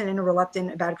very hesitant and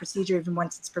reluctant about a procedure even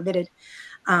once it's permitted.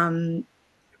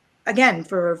 Again,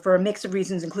 for a mix of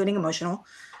reasons, including emotional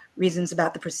reasons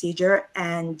about the procedure.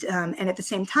 And at the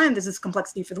same time, there's this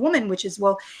complexity for the woman, which is,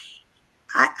 well,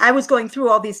 I was going through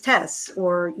all these tests,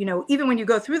 or, you know, even when you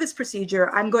go through this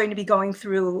procedure, I'm going to be going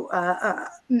through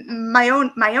my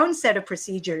own set of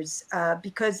procedures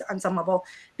because on some level,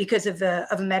 because of a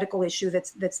medical issue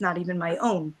that's not even my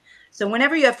own. So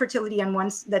whenever you have fertility on one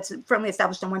that's firmly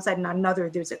established on one side and on another,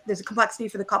 there's a complexity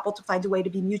for the couple to find a way to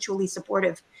be mutually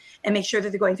supportive and make sure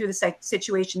that they're going through the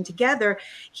situation together.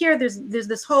 Here, there's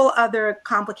this whole other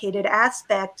complicated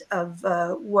aspect of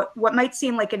what might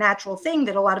seem like a natural thing,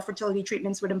 that a lot of fertility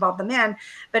treatments would involve the man,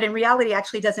 but in reality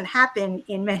actually doesn't happen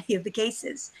in many of the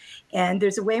cases. And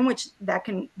there's a way in which that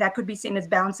could be seen as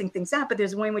balancing things out, but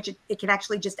there's a way in which it can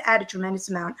actually just add a tremendous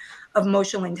amount of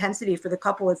emotional intensity for the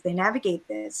couple as they navigate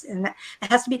this. And that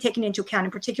has to be taken into account.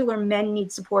 In particular, men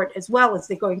need support as well as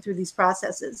they're going through these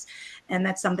processes. And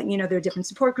that's something, you know, there are different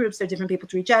support groups, there are different people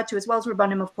to reach out to, as well as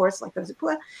Rabbanim, of course, like those at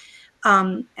Pua.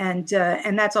 And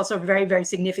that's also a very, very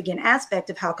significant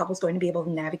aspect of how a couple is going to be able to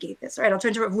navigate this. All right, I'll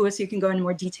turn to Rav Lewis so you can go into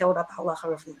more detail about the halacha.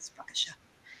 Rav Lewis, Bakasha.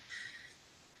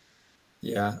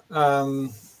 Yeah.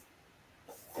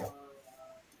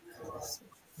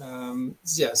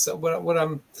 Yeah. So what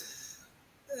I'm.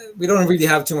 We don't really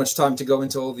have too much time to go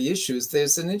into all the issues.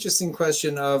 There's an interesting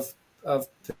question of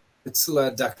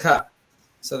Pitzula Daka.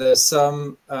 So there's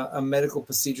some medical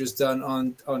procedures done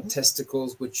on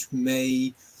testicles which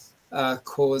may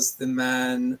cause the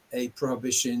man a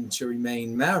prohibition to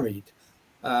remain married,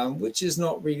 which is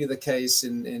not really the case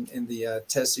in the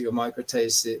Tessie or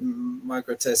microtessie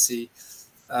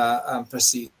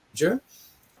procedure.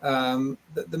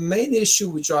 The main issue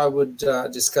which I would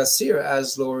discuss here,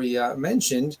 as Laurie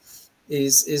mentioned,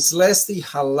 is less the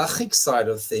halachic side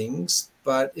of things,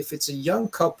 but if it's a young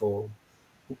couple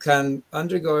who can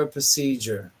undergo a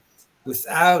procedure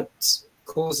without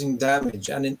causing damage,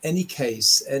 and in any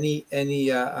case, any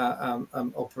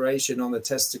operation on the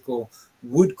testicle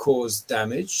would cause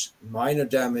damage, minor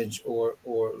damage or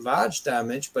large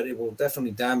damage, but it will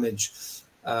definitely damage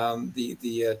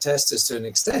the testis to an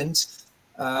extent.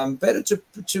 Better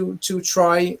to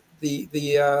try the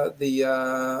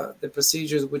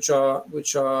procedures which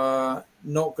are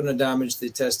not going to damage the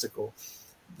testicle.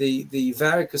 The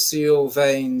varicocele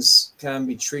veins can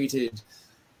be treated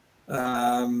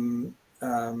in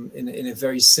a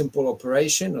very simple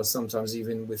operation, or sometimes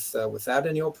even without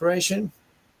any operation,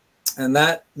 and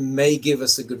that may give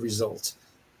us a good result.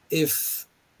 If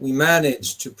we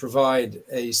manage to provide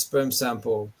a sperm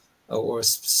sample or a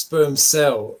sperm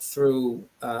cell through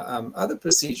other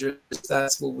procedures,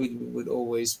 that's what we would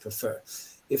always prefer.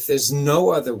 If there's no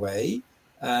other way,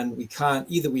 and we can't,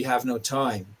 either we have no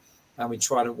time and we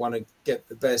want to get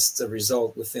the best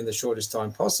result within the shortest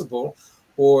time possible,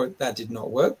 or that did not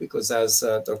work, because as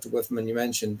Dr. Wuthman, you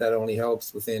mentioned, that only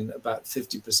helps within about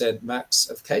 50% max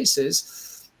of cases.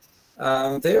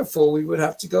 Therefore, we would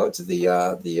have to go to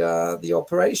the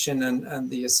operation and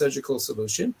the surgical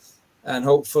solution, and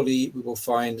hopefully we will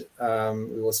find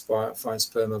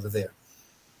sperm over there.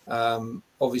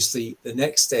 Obviously, the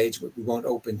next stage, what we won't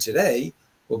open today,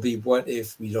 will be what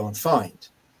if we don't find?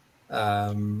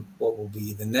 What will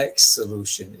be the next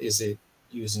solution? Is it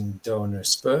using donor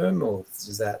sperm, or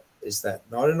is that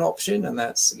not an option? And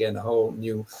that's again a whole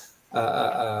new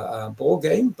ball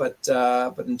game. But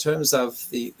in terms of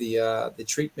the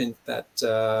treatment that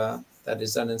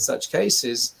is done in such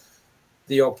cases,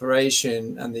 the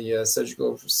operation and the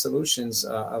surgical solutions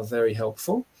are very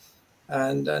helpful.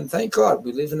 And thank God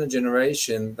we live in a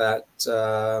generation that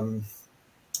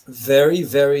very,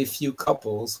 very few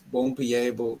couples won't be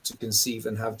able to conceive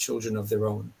and have children of their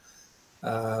own.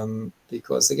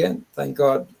 Because again, thank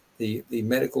God, the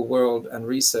medical world and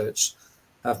research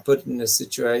have put in a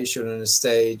situation and a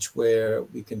stage where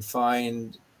we can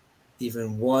find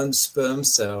even one sperm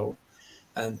cell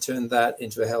and turn that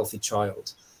into a healthy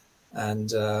child.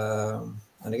 And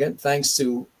again, thanks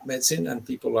to medicine and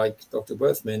people like Dr.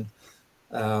 Wuthman,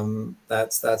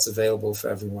 that's available for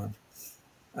everyone.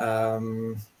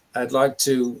 I'd like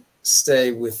to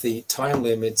stay with the time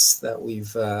limits that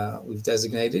we've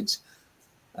designated,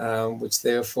 which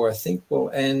therefore I think will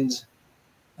end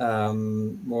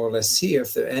more or less here.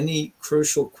 If there are any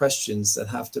crucial questions that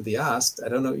have to be asked, I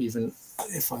don't know even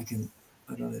if I can,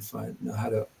 I don't know if I know how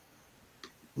to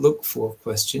look for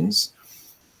questions.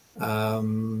 I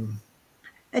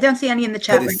don't see any in the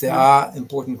chat. But if there are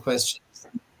important questions,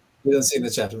 we don't see in the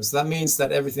chat room. So that means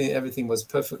that everything was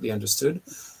perfectly understood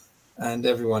and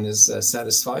everyone is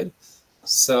satisfied.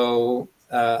 So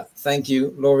thank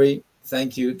you, Laurie.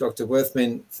 Thank you, Dr.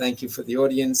 Wuthman. Thank you for the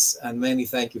audience, and mainly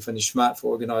thank you for Nishmat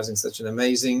for organizing such an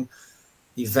amazing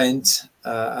event,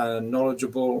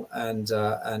 knowledgeable and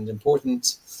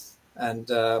important. And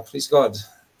please God,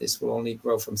 this will only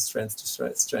grow from strength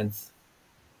to strength.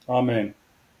 Amen.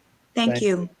 Thank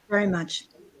you very much.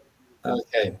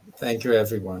 Okay. Thank you,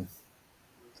 everyone.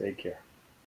 Take care.